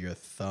 It's your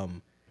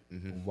thumb.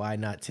 Mm-hmm. Why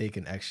not take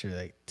an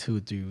extra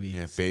 2-3 weeks?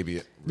 Yeah, baby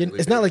it. Really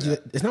it's not like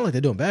they're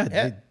doing bad.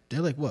 Yeah.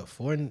 They're like what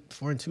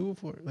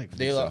 4-2,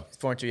 They lost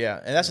 4-2. Yeah,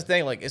 and that's the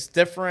thing. Like, it's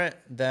different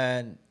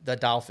than the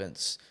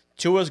Dolphins.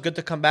 Tua's good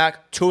to come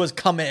back. Tua's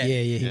coming in.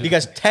 Yeah.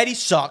 Because Teddy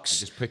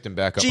sucks. I just picked him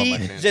back up on my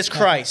fantasy. Jesus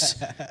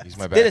Christ. He's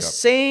my backup. Did the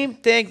same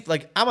thing.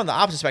 Like, I'm on the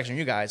opposite spectrum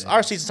you guys.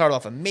 Our season started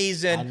off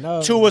amazing. I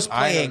know. Tua's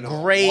playing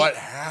great. What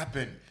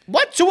happened?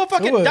 What? Tua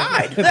fucking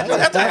died. That's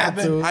what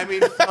happened. I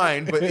mean,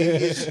 fine, but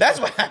that's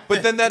what happened.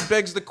 But then that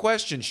begs the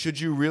question: should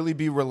you really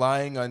be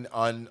relying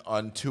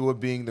on Tua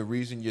being the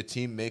reason your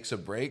team makes or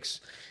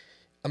breaks?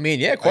 I mean,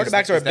 yeah,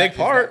 quarterbacks are a big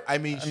part. I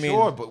mean,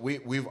 sure, but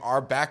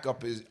our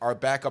backup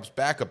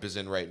is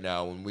in right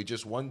now, and we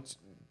just won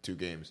 2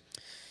 games.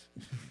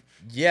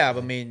 Yeah,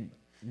 but I mean,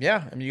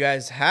 you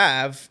guys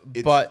have,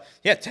 but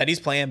Teddy's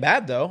playing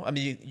bad though. I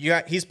mean,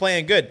 he's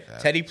playing good. Yeah.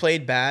 Teddy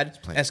played bad,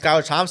 and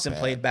Skylar Thompson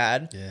played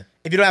bad. Yeah.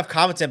 If you don't have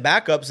competent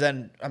backups,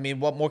 then I mean,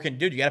 what more can you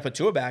do? You got to put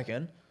Tua back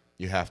in.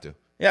 You have to.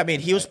 Yeah, I mean,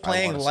 he was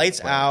playing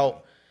lights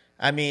out.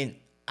 I mean,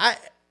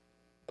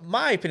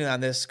 my opinion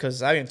on this,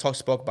 because I haven't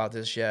spoke about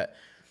this yet.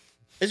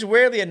 It's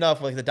rarely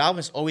enough. Like the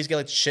Dolphins always get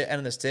like shit end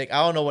of the stick.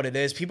 I don't know what it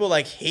is. People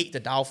like hate the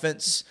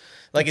Dolphins.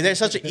 Like they're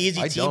such an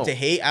easy team to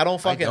hate. I don't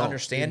fucking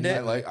understand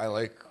it.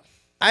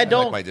 I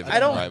don't mind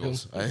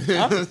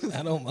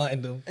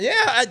them.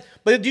 Yeah,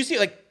 but do you see?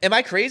 Like, am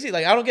I crazy?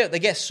 Like, I don't get. They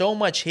get so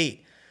much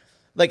hate.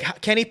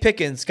 Like Kenny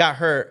Pickens got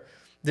hurt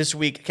this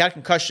week, got a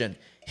concussion.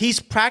 He's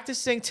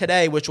practicing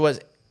today, which was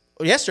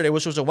yesterday,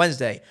 which was a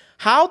Wednesday.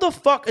 How the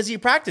fuck is he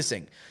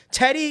practicing?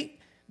 Teddy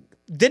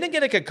didn't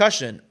get a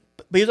concussion,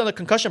 but he was on the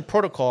concussion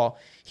protocol.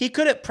 He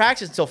couldn't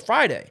practice until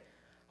Friday.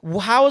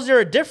 How is there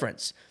a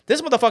difference?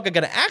 This motherfucker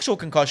got an actual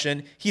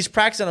concussion. He's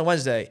practicing on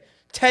Wednesday.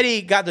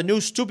 Teddy got the new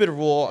stupid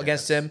rule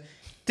against him.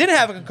 Didn't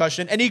have a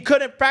concussion, and he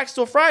couldn't practice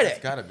till Friday. It's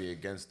got to be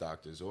against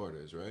doctor's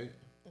orders, right?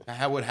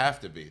 That would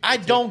have to be. I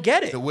don't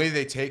get it. The way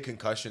they take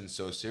concussions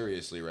so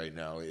seriously right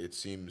now, it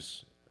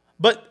seems.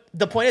 But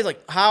the point is,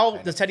 like, how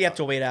does Teddy have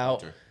to wait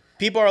out?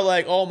 People are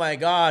like, oh, my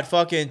God,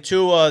 fucking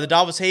Tua, the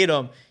Dolphins hate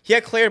him. He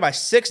got cleared by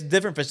 6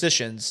 different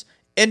physicians,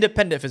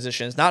 independent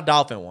physicians, not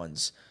Dolphin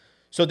ones.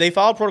 So they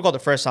followed protocol the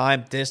first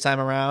time, this time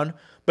around.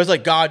 But it's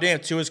like, goddamn,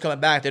 Tua's coming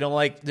back. They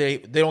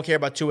don't care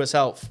about Tua's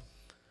health.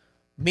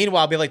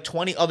 Meanwhile, we have like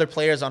 20 other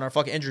players on our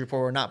fucking injury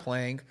report who are not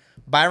playing.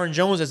 Byron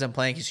Jones isn't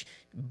playing. He's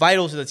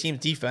vital to the team's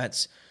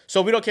defense.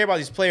 So if we don't care about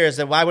these players,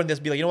 then why wouldn't this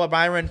be like, you know what,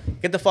 Byron?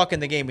 Get the fuck in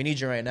the game. We need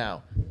you right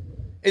now.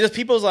 It's just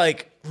people's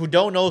like, who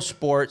don't know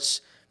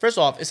sports. First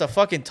off, it's a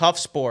fucking tough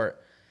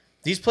sport.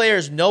 These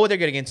players know what they're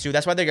getting into.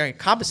 That's why they're getting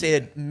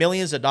compensated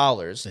millions of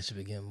dollars. They should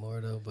be getting more,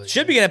 though. But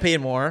should be getting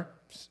paid more.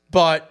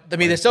 But, I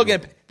mean, they're still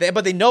getting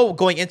but they know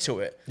going into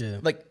it. Yeah.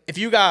 Like, if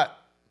you got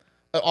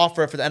an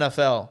offer for the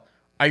NFL,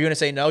 are you going to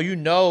say no? You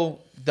know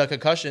the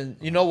concussion.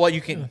 You know what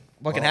can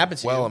happen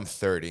to you. Well, I'm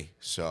 30,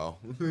 so.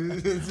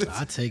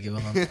 I'll take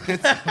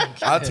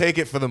it. I'll take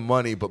it for the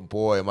money, but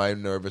boy, am I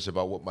nervous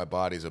about what my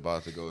body's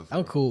about to go through.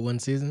 I'm cool one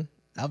season.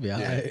 I'll be all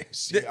right.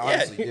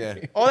 Honestly, yeah.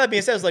 All that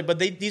being said, is like, but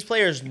these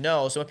players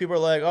know. So when people are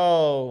like,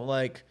 oh,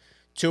 like,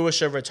 Tua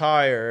should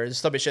retire, and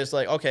stuff, it's just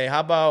like, okay, how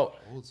about.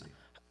 How old is he?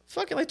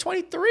 Fucking like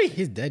 23.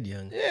 He's dead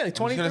young. Yeah, like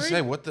 23. I was gonna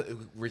say what the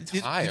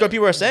retire. That's what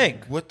people are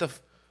saying. What the?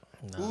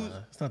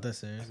 It's not that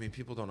serious. I mean,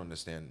 people don't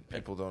understand.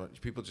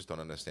 People just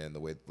don't understand the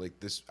way like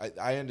this.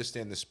 I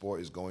understand the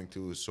sport is going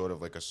through sort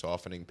of like a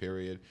softening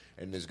period,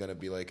 and there's gonna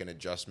be like an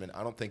adjustment.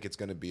 I don't think it's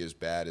gonna be as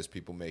bad as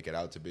people make it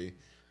out to be,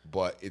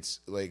 but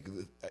it's like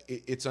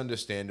it's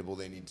understandable.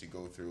 They need to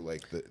go through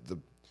like the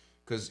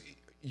because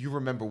you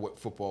remember what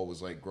football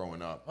was like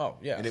growing up. Oh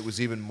yeah, and it was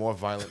even more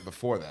violent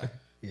before that.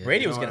 Yeah.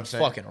 Brady was getting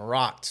fucking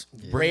rocked.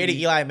 Yeah.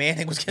 Brady, Eli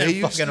Manning was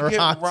getting fucking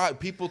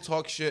rocked. People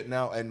talk shit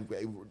now, and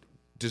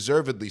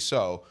deservedly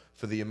so,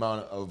 for the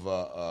amount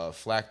of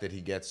flack that he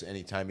gets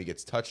anytime he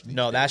gets touched.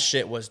 No, that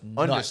shit was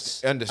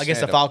nuts. Against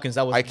the Falcons,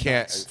 that was I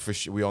can't, nuts. For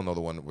sure, we all know the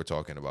one we're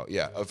talking about.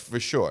 Yeah, for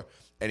sure.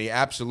 And he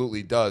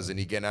absolutely does. And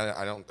again,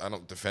 I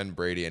don't defend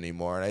Brady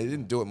anymore, and I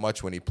didn't do it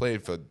much when he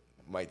played for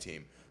my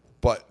team.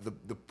 But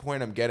the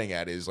point I'm getting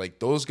at is, like,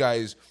 those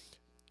guys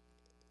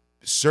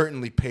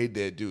certainly paid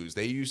their dues.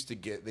 They used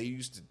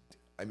to.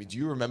 I mean, do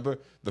you remember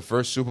the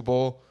first Super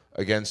Bowl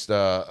against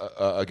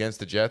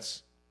the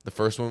Jets? The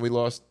first one we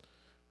lost.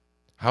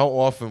 How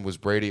often was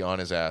Brady on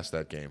his ass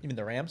that game? You mean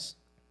the Rams?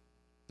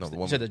 No, the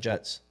one. You said the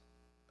Jets.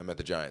 I meant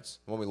the Giants.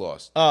 The one we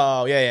lost.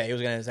 Oh yeah. He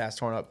was getting his ass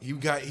torn up. He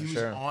was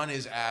on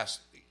his ass.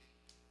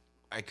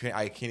 I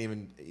can't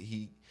even.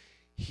 He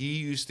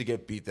used to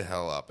get beat the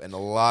hell up, and a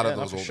lot of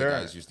those older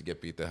guys used to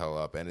get beat the hell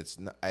up. And it's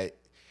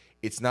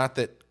not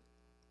that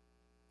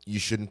you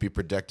shouldn't be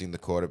protecting the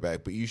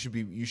quarterback, but you should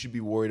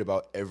be worried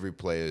about every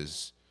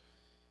player's.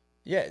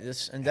 Yeah,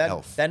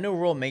 that new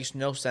rule makes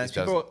no sense.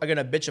 People are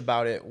gonna bitch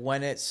about it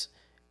when it's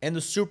in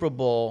the Super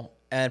Bowl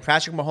and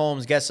Patrick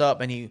Mahomes gets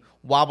up and he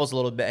wobbles a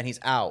little bit and he's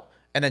out,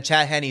 and then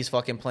Chad Henne's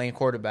fucking playing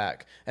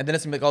quarterback, and then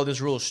it's gonna be like, oh, this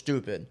rule is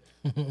stupid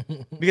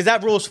because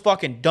that rule is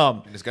fucking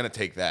dumb. And it's gonna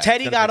take that.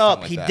 Teddy got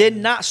up, he did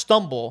not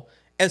stumble,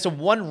 and so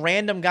one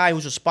random guy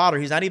who's a spotter,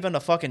 he's not even a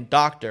fucking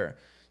doctor,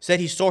 said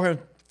he saw him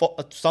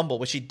stumble,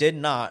 which he did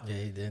not. Yeah,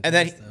 he did. And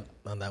then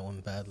on that one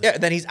badly. Yeah,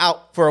 then he's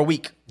out for a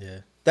week. Yeah.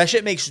 That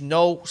shit makes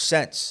no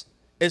sense.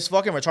 It's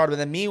fucking retarded. But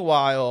then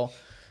meanwhile,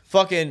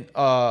 fucking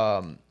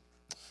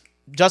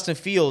Justin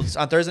Fields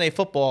on Thursday Night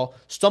Football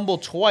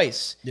stumbled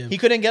twice. Yeah. He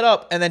couldn't get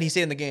up, and then he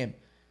stayed in the game.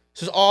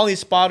 So it's all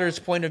these spotters'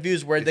 point of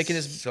views where they can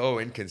just so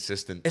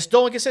inconsistent. It's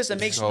so inconsistent.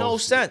 It makes no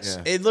sense.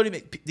 Yeah. It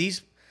literally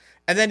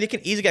and then they can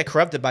easily get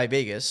corrupted by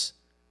Vegas.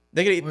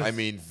 I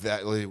mean,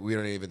 that we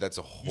don't even. That's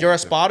a whole. You're a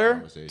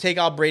spotter. Take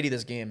out Brady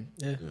this game.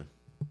 Yeah.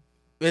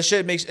 This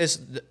shit makes it's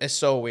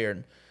so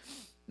weird.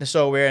 It's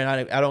so weird,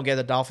 and I don't get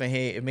the Dolphin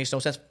hate. It makes no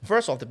sense.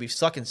 First off, that we've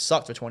sucked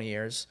for 20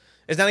 years.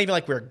 It's not even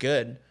like we're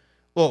good.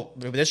 Well,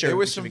 this year there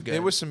was should some. be good.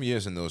 There was some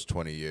years in those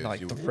 20 years. like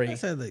You- 3. I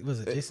said, like,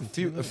 was it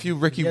Jason? a few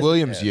Ricky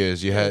Williams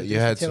years. You had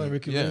Taylor, some.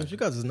 Ricky Yeah. Williams. You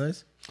guys is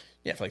nice.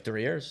 Yeah, for like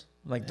 3 years.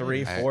 Like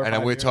 3, 4, And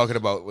 5 we're years. talking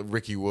about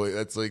Ricky Williams.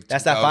 That's like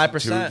That's that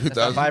 5%. That's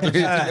that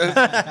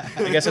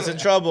 5%. I guess it's in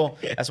trouble.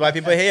 That's why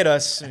people hate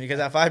us, because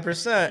that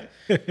 5%.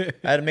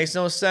 That makes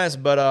no sense.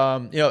 But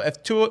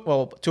if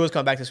Tua's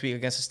coming back this week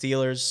against the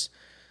Steelers.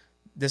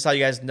 This is how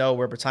you guys know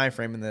we're time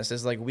framing this.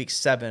 This is like week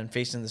 7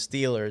 facing the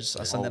Steelers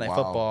on Sunday Night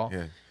Football.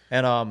 Yeah.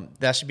 And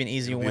that should be an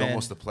easy It'll be win.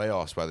 almost the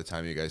playoffs by the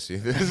time you guys see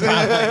this.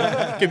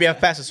 Could be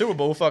past the Super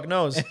Bowl. Who fuck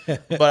knows?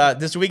 But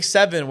this week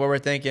 7, what we're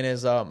thinking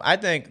is, I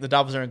think the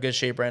Dolphins are in good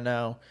shape right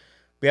now.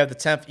 We have the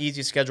 10th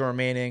easy schedule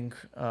remaining.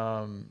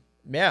 I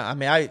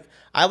mean,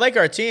 I like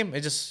our team.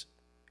 It's just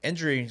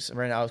injuries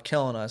right now is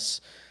killing us.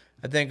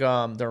 I think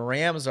the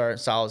Rams are in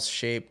solid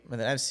shape,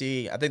 and the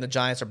NFC. I think the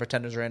Giants are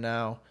pretenders right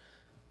now.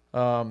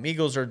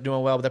 Eagles are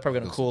doing well, but they're probably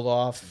going to cool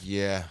off.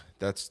 Yeah,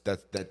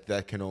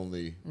 that can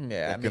only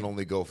can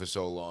only go for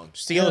so long.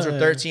 Steelers were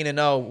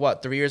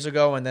 13-0 3 years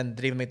ago, and then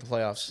didn't even make the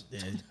playoffs.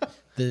 Yeah.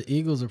 The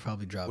Eagles are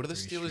probably dropping. What are the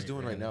Steelers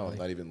doing right now?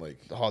 Not even like.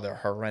 Oh, they're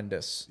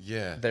horrendous.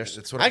 Yeah,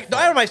 that's what I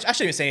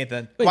shouldn't even say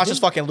anything. Watch us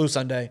fucking lose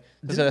Sunday.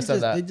 I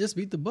said that. They just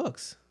beat the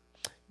Bucks.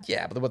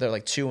 Yeah, but they're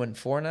like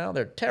 2-4 now.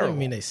 They're terrible. I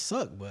mean, they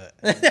suck, but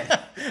I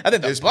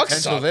think the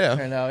Bucks suck there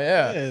right now.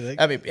 Yeah,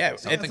 I mean, yeah.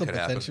 Something could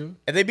happen.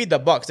 If they beat the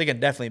Bucks, they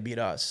can definitely beat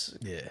us.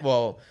 Yeah.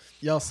 Well,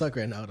 y'all suck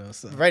right now, though.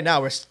 So. right now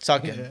we're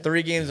stuck in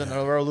 3 games in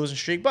a row losing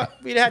streak. But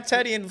we had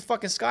Teddy and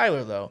fucking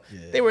Skyler though.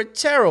 Yeah. They were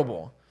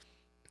terrible.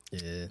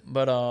 Yeah.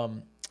 But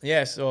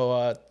yeah.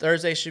 So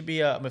Sunday should be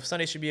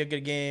a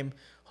good game.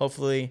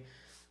 Hopefully.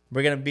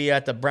 We're going to be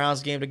at the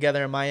Browns game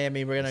together in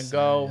Miami. We're going to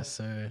go. Yes,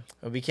 sir.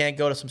 We can't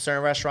go to some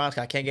certain restaurants.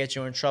 I can't get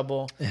you in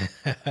trouble.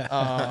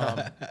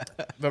 But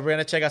we're going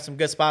to check out some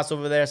good spots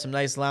over there, some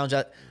nice lounge.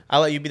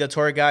 I'll let you be the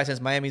tour guide since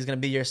Miami's going to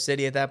be your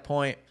city at that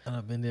point. And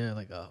I've been there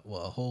like a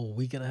whole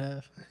week and a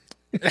half.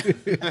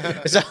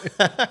 It's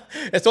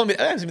only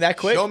been that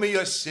quick. Show me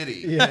your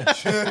city. Yeah.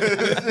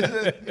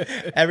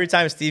 Every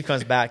time Steve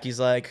comes back, he's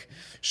like,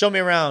 show me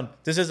around.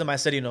 This isn't my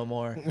city no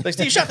more. Like,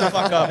 Steve, shut the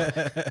fuck up.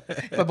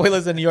 My boy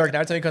lives in New York. Now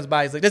every time he comes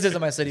by, he's like, this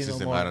isn't my city no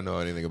more. I don't know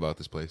anything about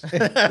this place.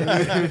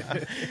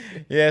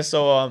 Yeah,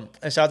 so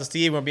and shout out to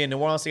Steve. We're going to be in New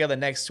Orleans together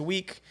next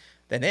week.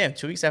 Then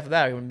 2 weeks after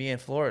that, we're going to be in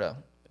Florida.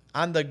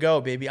 On the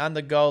go, baby. On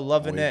the go.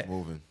 Loving it.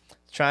 Moving.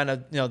 Trying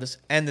to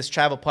end this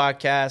travel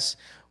podcast.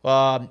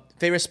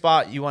 Favorite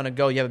spot you want to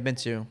go you haven't been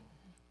to?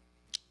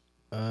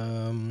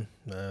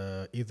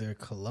 Either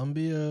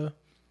Colombia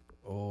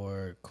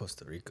or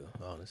Costa Rica,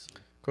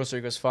 honestly. Costa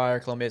Rica's fire.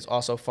 Colombia is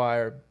also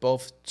fire.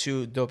 Both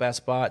 2 dope-ass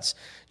spots.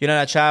 You're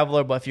not a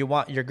traveler, but if you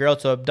want your girl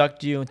to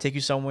abduct you and take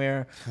you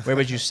somewhere, where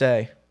would you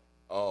say?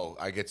 Oh,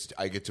 I get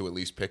to at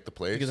least pick the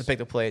place. You get to pick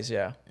the place,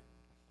 yeah.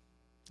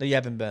 That you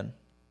haven't been.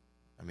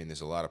 I mean,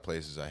 there's a lot of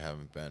places I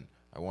haven't been.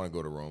 I want to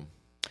go to Rome.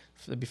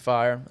 It'd be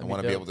fire. I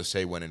want to be able to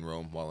say when in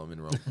Rome while I'm in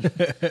Rome.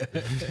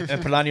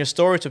 And put it on your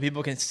story so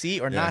people can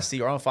see or not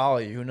see or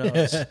unfollow you. Who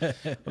knows?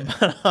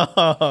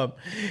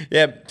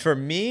 Yeah, for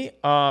me, if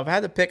I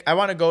had to pick, I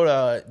want to go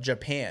to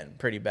Japan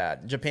pretty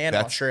bad. Japan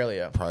and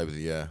Australia.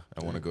 Probably, yeah.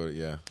 I want to go to,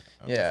 yeah.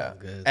 Yeah.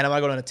 Good. And I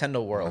want to go to Nintendo I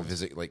want World. to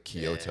visit like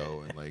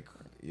Kyoto and like,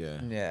 yeah.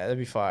 Yeah, that'd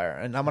be fire.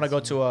 And I'm going to go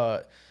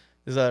to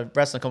there's a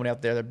wrestling company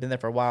out there. They've been there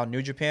for a while,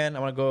 New Japan. I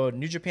want to go to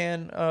New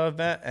Japan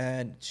event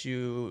and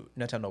to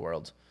Nintendo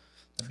World.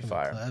 That'd be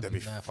fire. That'd be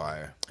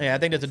fire. Yeah, I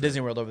think there's a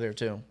Disney World over there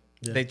too.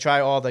 Yeah. They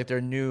try all like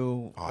their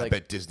new. Oh, like, I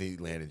bet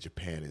Disneyland in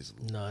Japan is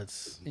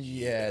Nuts.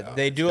 Yeah,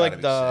 they do it's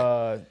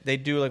gotta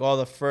like all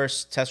the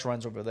first test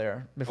runs over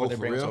there before they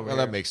bring us over well,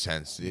 here. that makes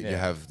sense. You Yeah.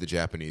 have the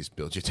Japanese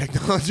build your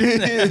technology.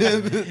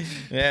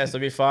 Yeah, so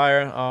it'd be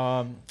fire.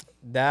 What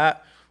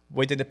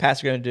do you think the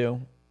Pats are gonna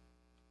do?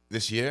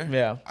 This year?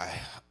 Yeah.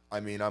 I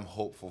mean, I'm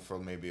hopeful for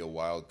maybe a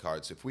wild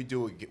card. So if we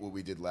do what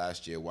we did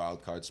last year,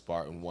 wild card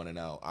spot and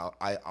 1-0,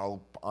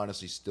 I'll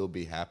honestly still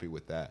be happy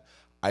with that.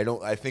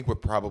 I think we're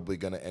probably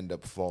going to end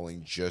up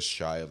falling just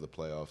shy of the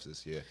playoffs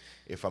this year.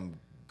 If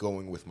I'm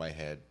going with my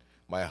head,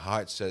 my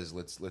heart says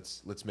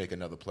let's make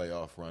another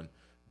playoff run,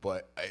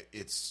 but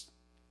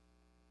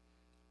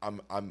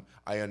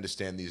I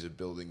understand these are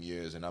building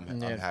years, and I'm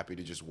happy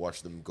to just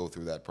watch them go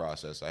through that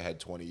process. I had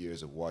 20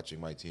 years of watching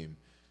my team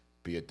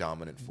be a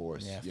dominant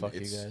force. Yeah, fuck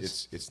you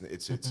guys.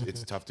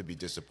 It's tough to be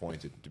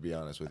disappointed, to be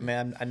honest with you.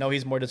 Man, I know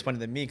he's more disappointed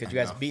than me because you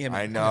guys beat him.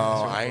 I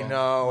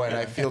know, and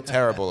I feel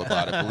terrible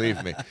about it.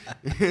 Believe me.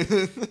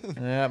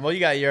 Yeah, well, you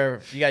got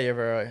your We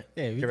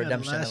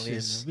redemption got at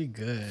least. We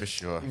good. For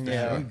sure.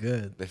 Yeah. We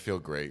good. They feel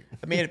great.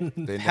 I mean,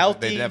 They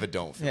healthy. never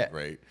don't feel Yeah.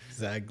 great.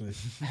 Exactly.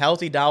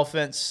 Healthy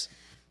Dolphins.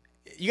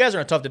 You guys are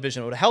in a tough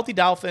division with healthy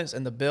Dolphins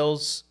and the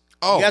Bills.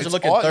 Oh, you guys are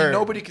looking third.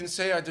 Nobody can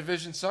say our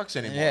division sucks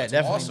anymore. Yeah, It's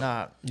definitely awesome.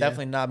 not.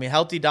 Definitely not. I mean,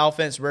 healthy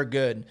Dolphins, we're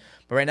good.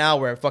 But right now,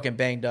 we're fucking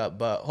banged up.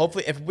 But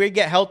hopefully, if we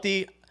get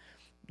healthy,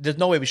 there's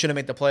no way we shouldn't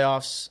make the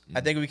playoffs.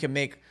 I think we can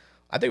make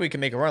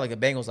a run like the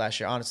Bengals last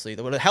year, honestly.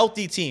 With a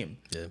healthy team.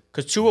 Yeah.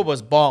 Because Tua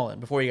was balling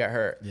before he got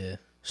hurt. Yeah.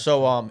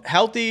 So,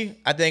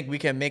 healthy, I think we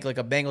can make like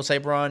a Bengals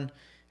type run.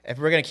 if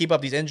we're gonna keep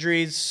up these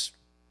injuries,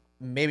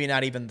 maybe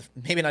not even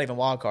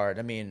wild card.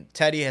 I mean,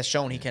 Teddy has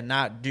shown he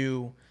cannot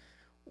do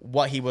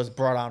what he was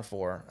brought on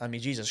for. I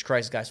mean, Jesus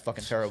Christ, this guy's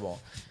fucking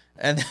terrible.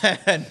 And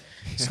then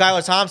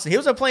Skylar Thompson, he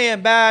wasn't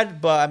playing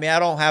bad, but I mean, I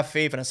don't have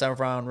faith in a 7th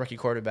round rookie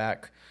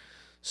quarterback.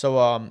 So,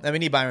 and we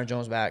need Byron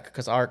Jones back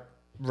because our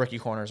rookie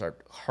corners are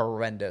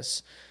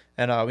horrendous.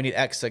 And we need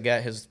X to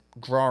get his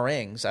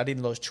drawings. I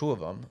didn't lose 2 of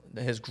them.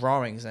 His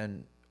drawings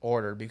in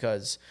order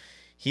because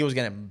he was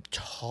getting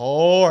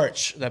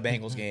torched the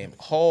Bengals game.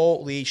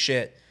 Holy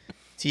shit.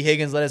 T.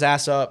 Higgins let his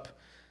ass up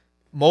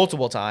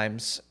multiple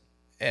times.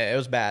 It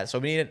was bad. So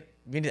we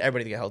need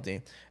everybody to get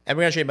healthy. And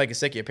we're going to trade Mike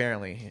Gesicki,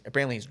 apparently.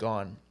 Apparently he's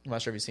gone. I'm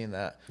not sure if you've seen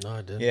that. No,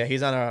 I didn't. Yeah,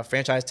 he's on a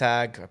franchise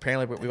tag.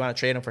 Apparently we want to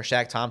trade him for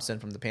Shaq Thompson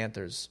from the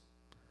Panthers.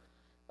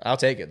 I'll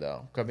take it,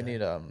 though. Because we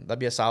need that'd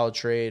be a solid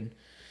trade.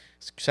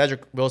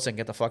 Cedric Wilson,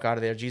 get the fuck out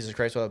of there. Jesus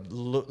Christ,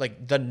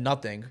 done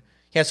nothing.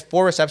 He has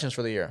 4 receptions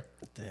for the year.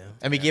 Damn.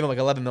 And we gave him like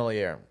 $11 million a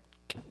year.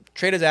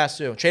 Trade his ass,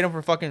 too. Trade him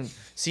for fucking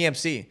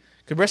CMC.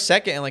 Because we're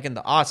second in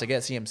the odds to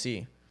get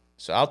CMC.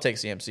 So I'll take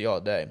CMC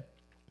all day.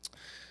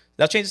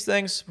 That changes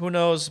things. Who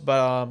knows?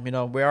 But,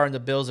 we are in the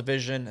Bills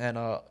division. And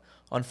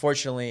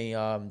unfortunately,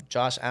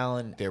 Josh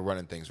Allen. They're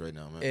running things right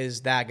now, man.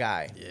 Is that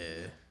guy.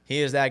 Yeah. He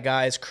is that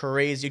guy. It's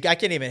crazy. I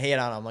can't even hate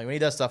on him. Like when he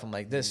does stuff, I'm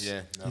like, this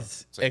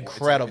it's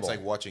incredible. It's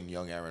like watching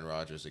young Aaron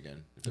Rodgers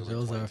again. The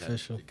Bills are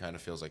official. It kind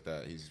of feels like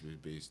that. He's a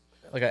beast.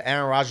 Like an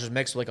Aaron Rodgers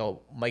mixed with like a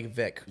Mike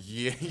Vick.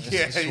 Yeah.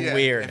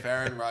 Weird. If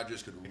Aaron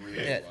Rodgers could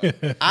really,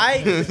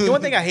 the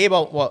one thing I hate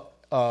about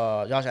what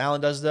Josh Allen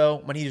does though,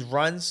 when he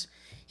runs,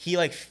 he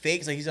like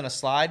fakes like he's gonna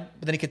slide,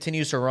 but then he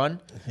continues to run.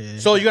 Yeah.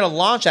 So you're gonna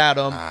launch at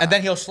him, and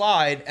then he'll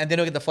slide, and then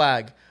he'll get the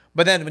flag.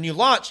 But then when you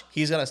launch,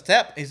 he's gonna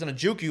step, he's gonna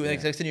juke you, and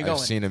continue going.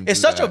 I've seen him. It's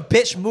such a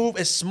bitch move.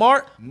 It's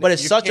smart, but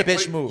it's such a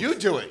bitch move. You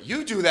do it.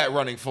 You do that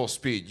running full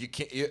speed. You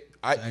can't.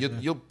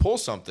 You'll pull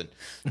something.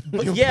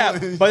 But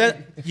but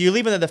then you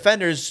leave in the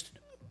defenders.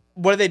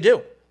 What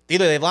do?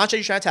 Either they launch at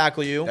you, try to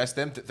tackle you. That's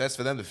them. That's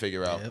for them to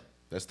figure out. Yep.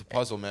 That's the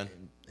puzzle, man.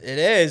 It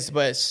is,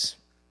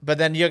 but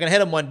then you're gonna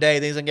hit him one day.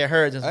 Then he's gonna get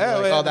hurt. That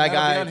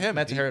guy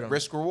meant to hurt him.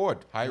 Risk reward.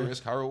 High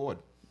risk, high reward.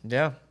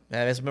 Yeah.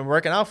 Yeah, it's been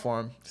working out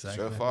for him.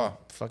 Exactly. So far.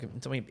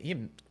 He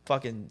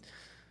fucking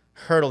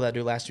hurdled that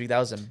dude last week. That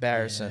was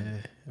embarrassing. Yeah.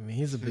 I mean,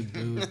 he's a big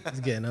dude. He's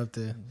getting up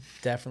there.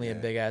 Definitely a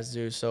big ass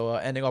dude. So,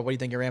 ending off, what do you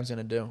think your Rams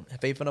gonna do?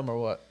 Faith in them or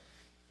what?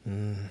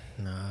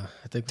 Nah,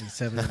 I think we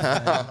 7-9.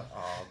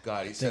 Oh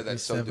God, he said that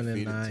so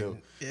defeated too.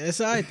 Yeah, it's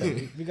alright though.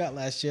 We got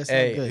last year. So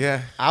good.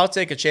 Yeah, I'll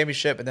take a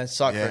championship and then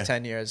suck for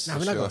 10 years. Nah,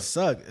 we're not gonna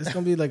suck. It's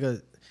gonna be like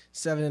a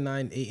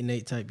 7-9,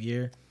 8-8 type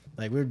year.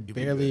 Like we're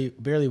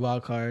barely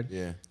wild card.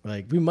 Yeah.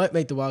 Like we might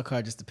make the wild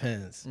card, just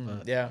depends.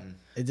 But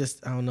it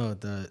just I don't know.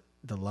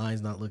 The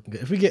line's not looking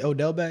good. If we get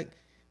Odell back,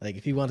 like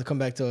if he wants to come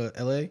back to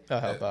LA,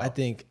 I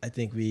think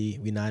we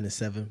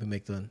 9-7. We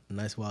make the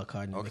nice wild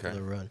card and make a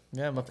little run.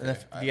 Yeah, I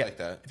like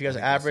that. If you guys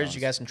are average,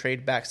 you guys can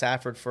trade back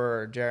Stafford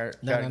for Jared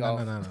Goff.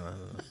 No.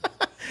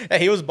 Hey,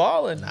 he was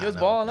balling. He was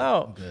balling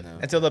out good.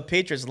 until the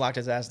Patriots locked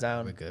his ass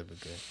down. We're good.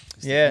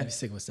 Yeah, be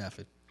sick with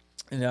Stafford.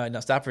 No,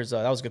 Stafford's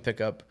that was a good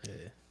pickup. Yeah.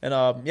 And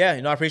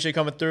I appreciate you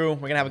coming through.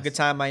 We're gonna have a good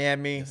time in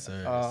Miami. Yes,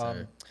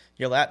 sir.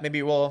 You'll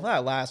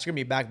not last. You're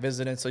gonna be back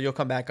visiting, so you'll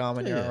come back on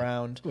when you're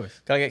around. Of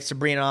course. Gotta get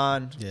Sabrina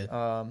on. Yeah.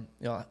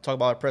 Talk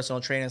about our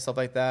personal training and stuff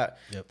like that.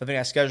 Yep. I think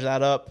I scheduled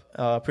that up.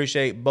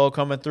 Appreciate Bo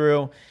coming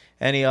through.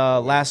 Any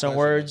last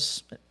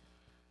words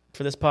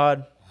for this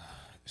pod?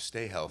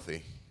 Stay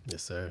healthy.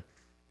 Yes, sir.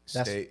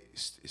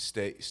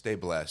 Stay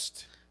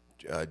blessed.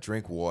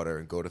 Drink water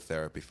and go to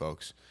therapy,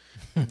 folks.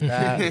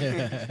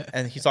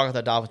 And he's talking to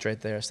the Dolphins right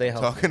there. Stay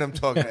healthy. I'm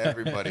talking to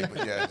everybody,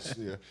 but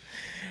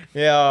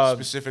yeah.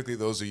 Specifically,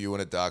 those of you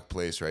in a dark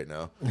place right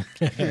now.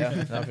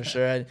 Yeah, no, for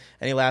sure.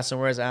 Any last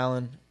words,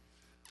 Alan?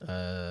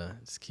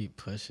 Just keep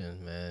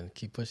pushing, man.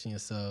 Keep pushing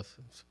yourself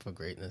for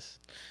greatness.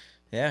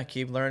 Yeah,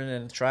 keep learning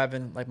and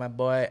thriving like my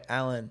boy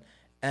Alan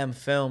M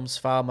Films.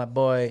 Follow my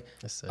boy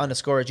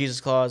 _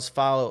 Jesus Claus.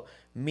 Follow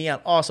me on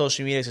all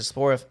social media to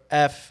support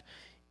F.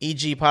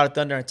 E.G. Pot of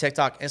Thunder on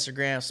TikTok,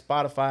 Instagram,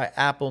 Spotify,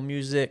 Apple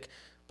Music,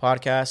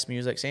 podcast,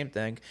 music, same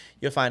thing.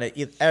 You'll find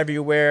it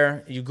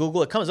everywhere. You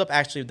Google, it comes up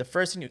actually. The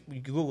first thing you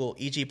Google,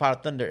 E.G. Pot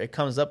of Thunder, it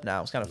comes up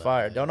now. It's kind of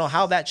fire. Don't know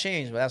how that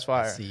changed, but that's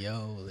fire.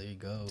 SEO, there you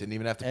go. Didn't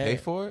even have to pay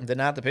for it? Didn't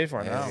have to pay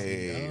for it, no.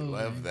 Hey,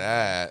 love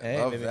that.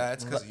 Love that.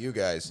 It's because of you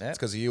guys. It's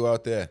because of you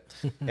out there.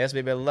 Yes,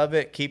 baby. I love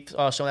it. Keep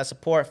showing that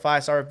support.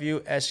 5-star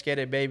review.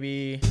 Educated,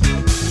 baby.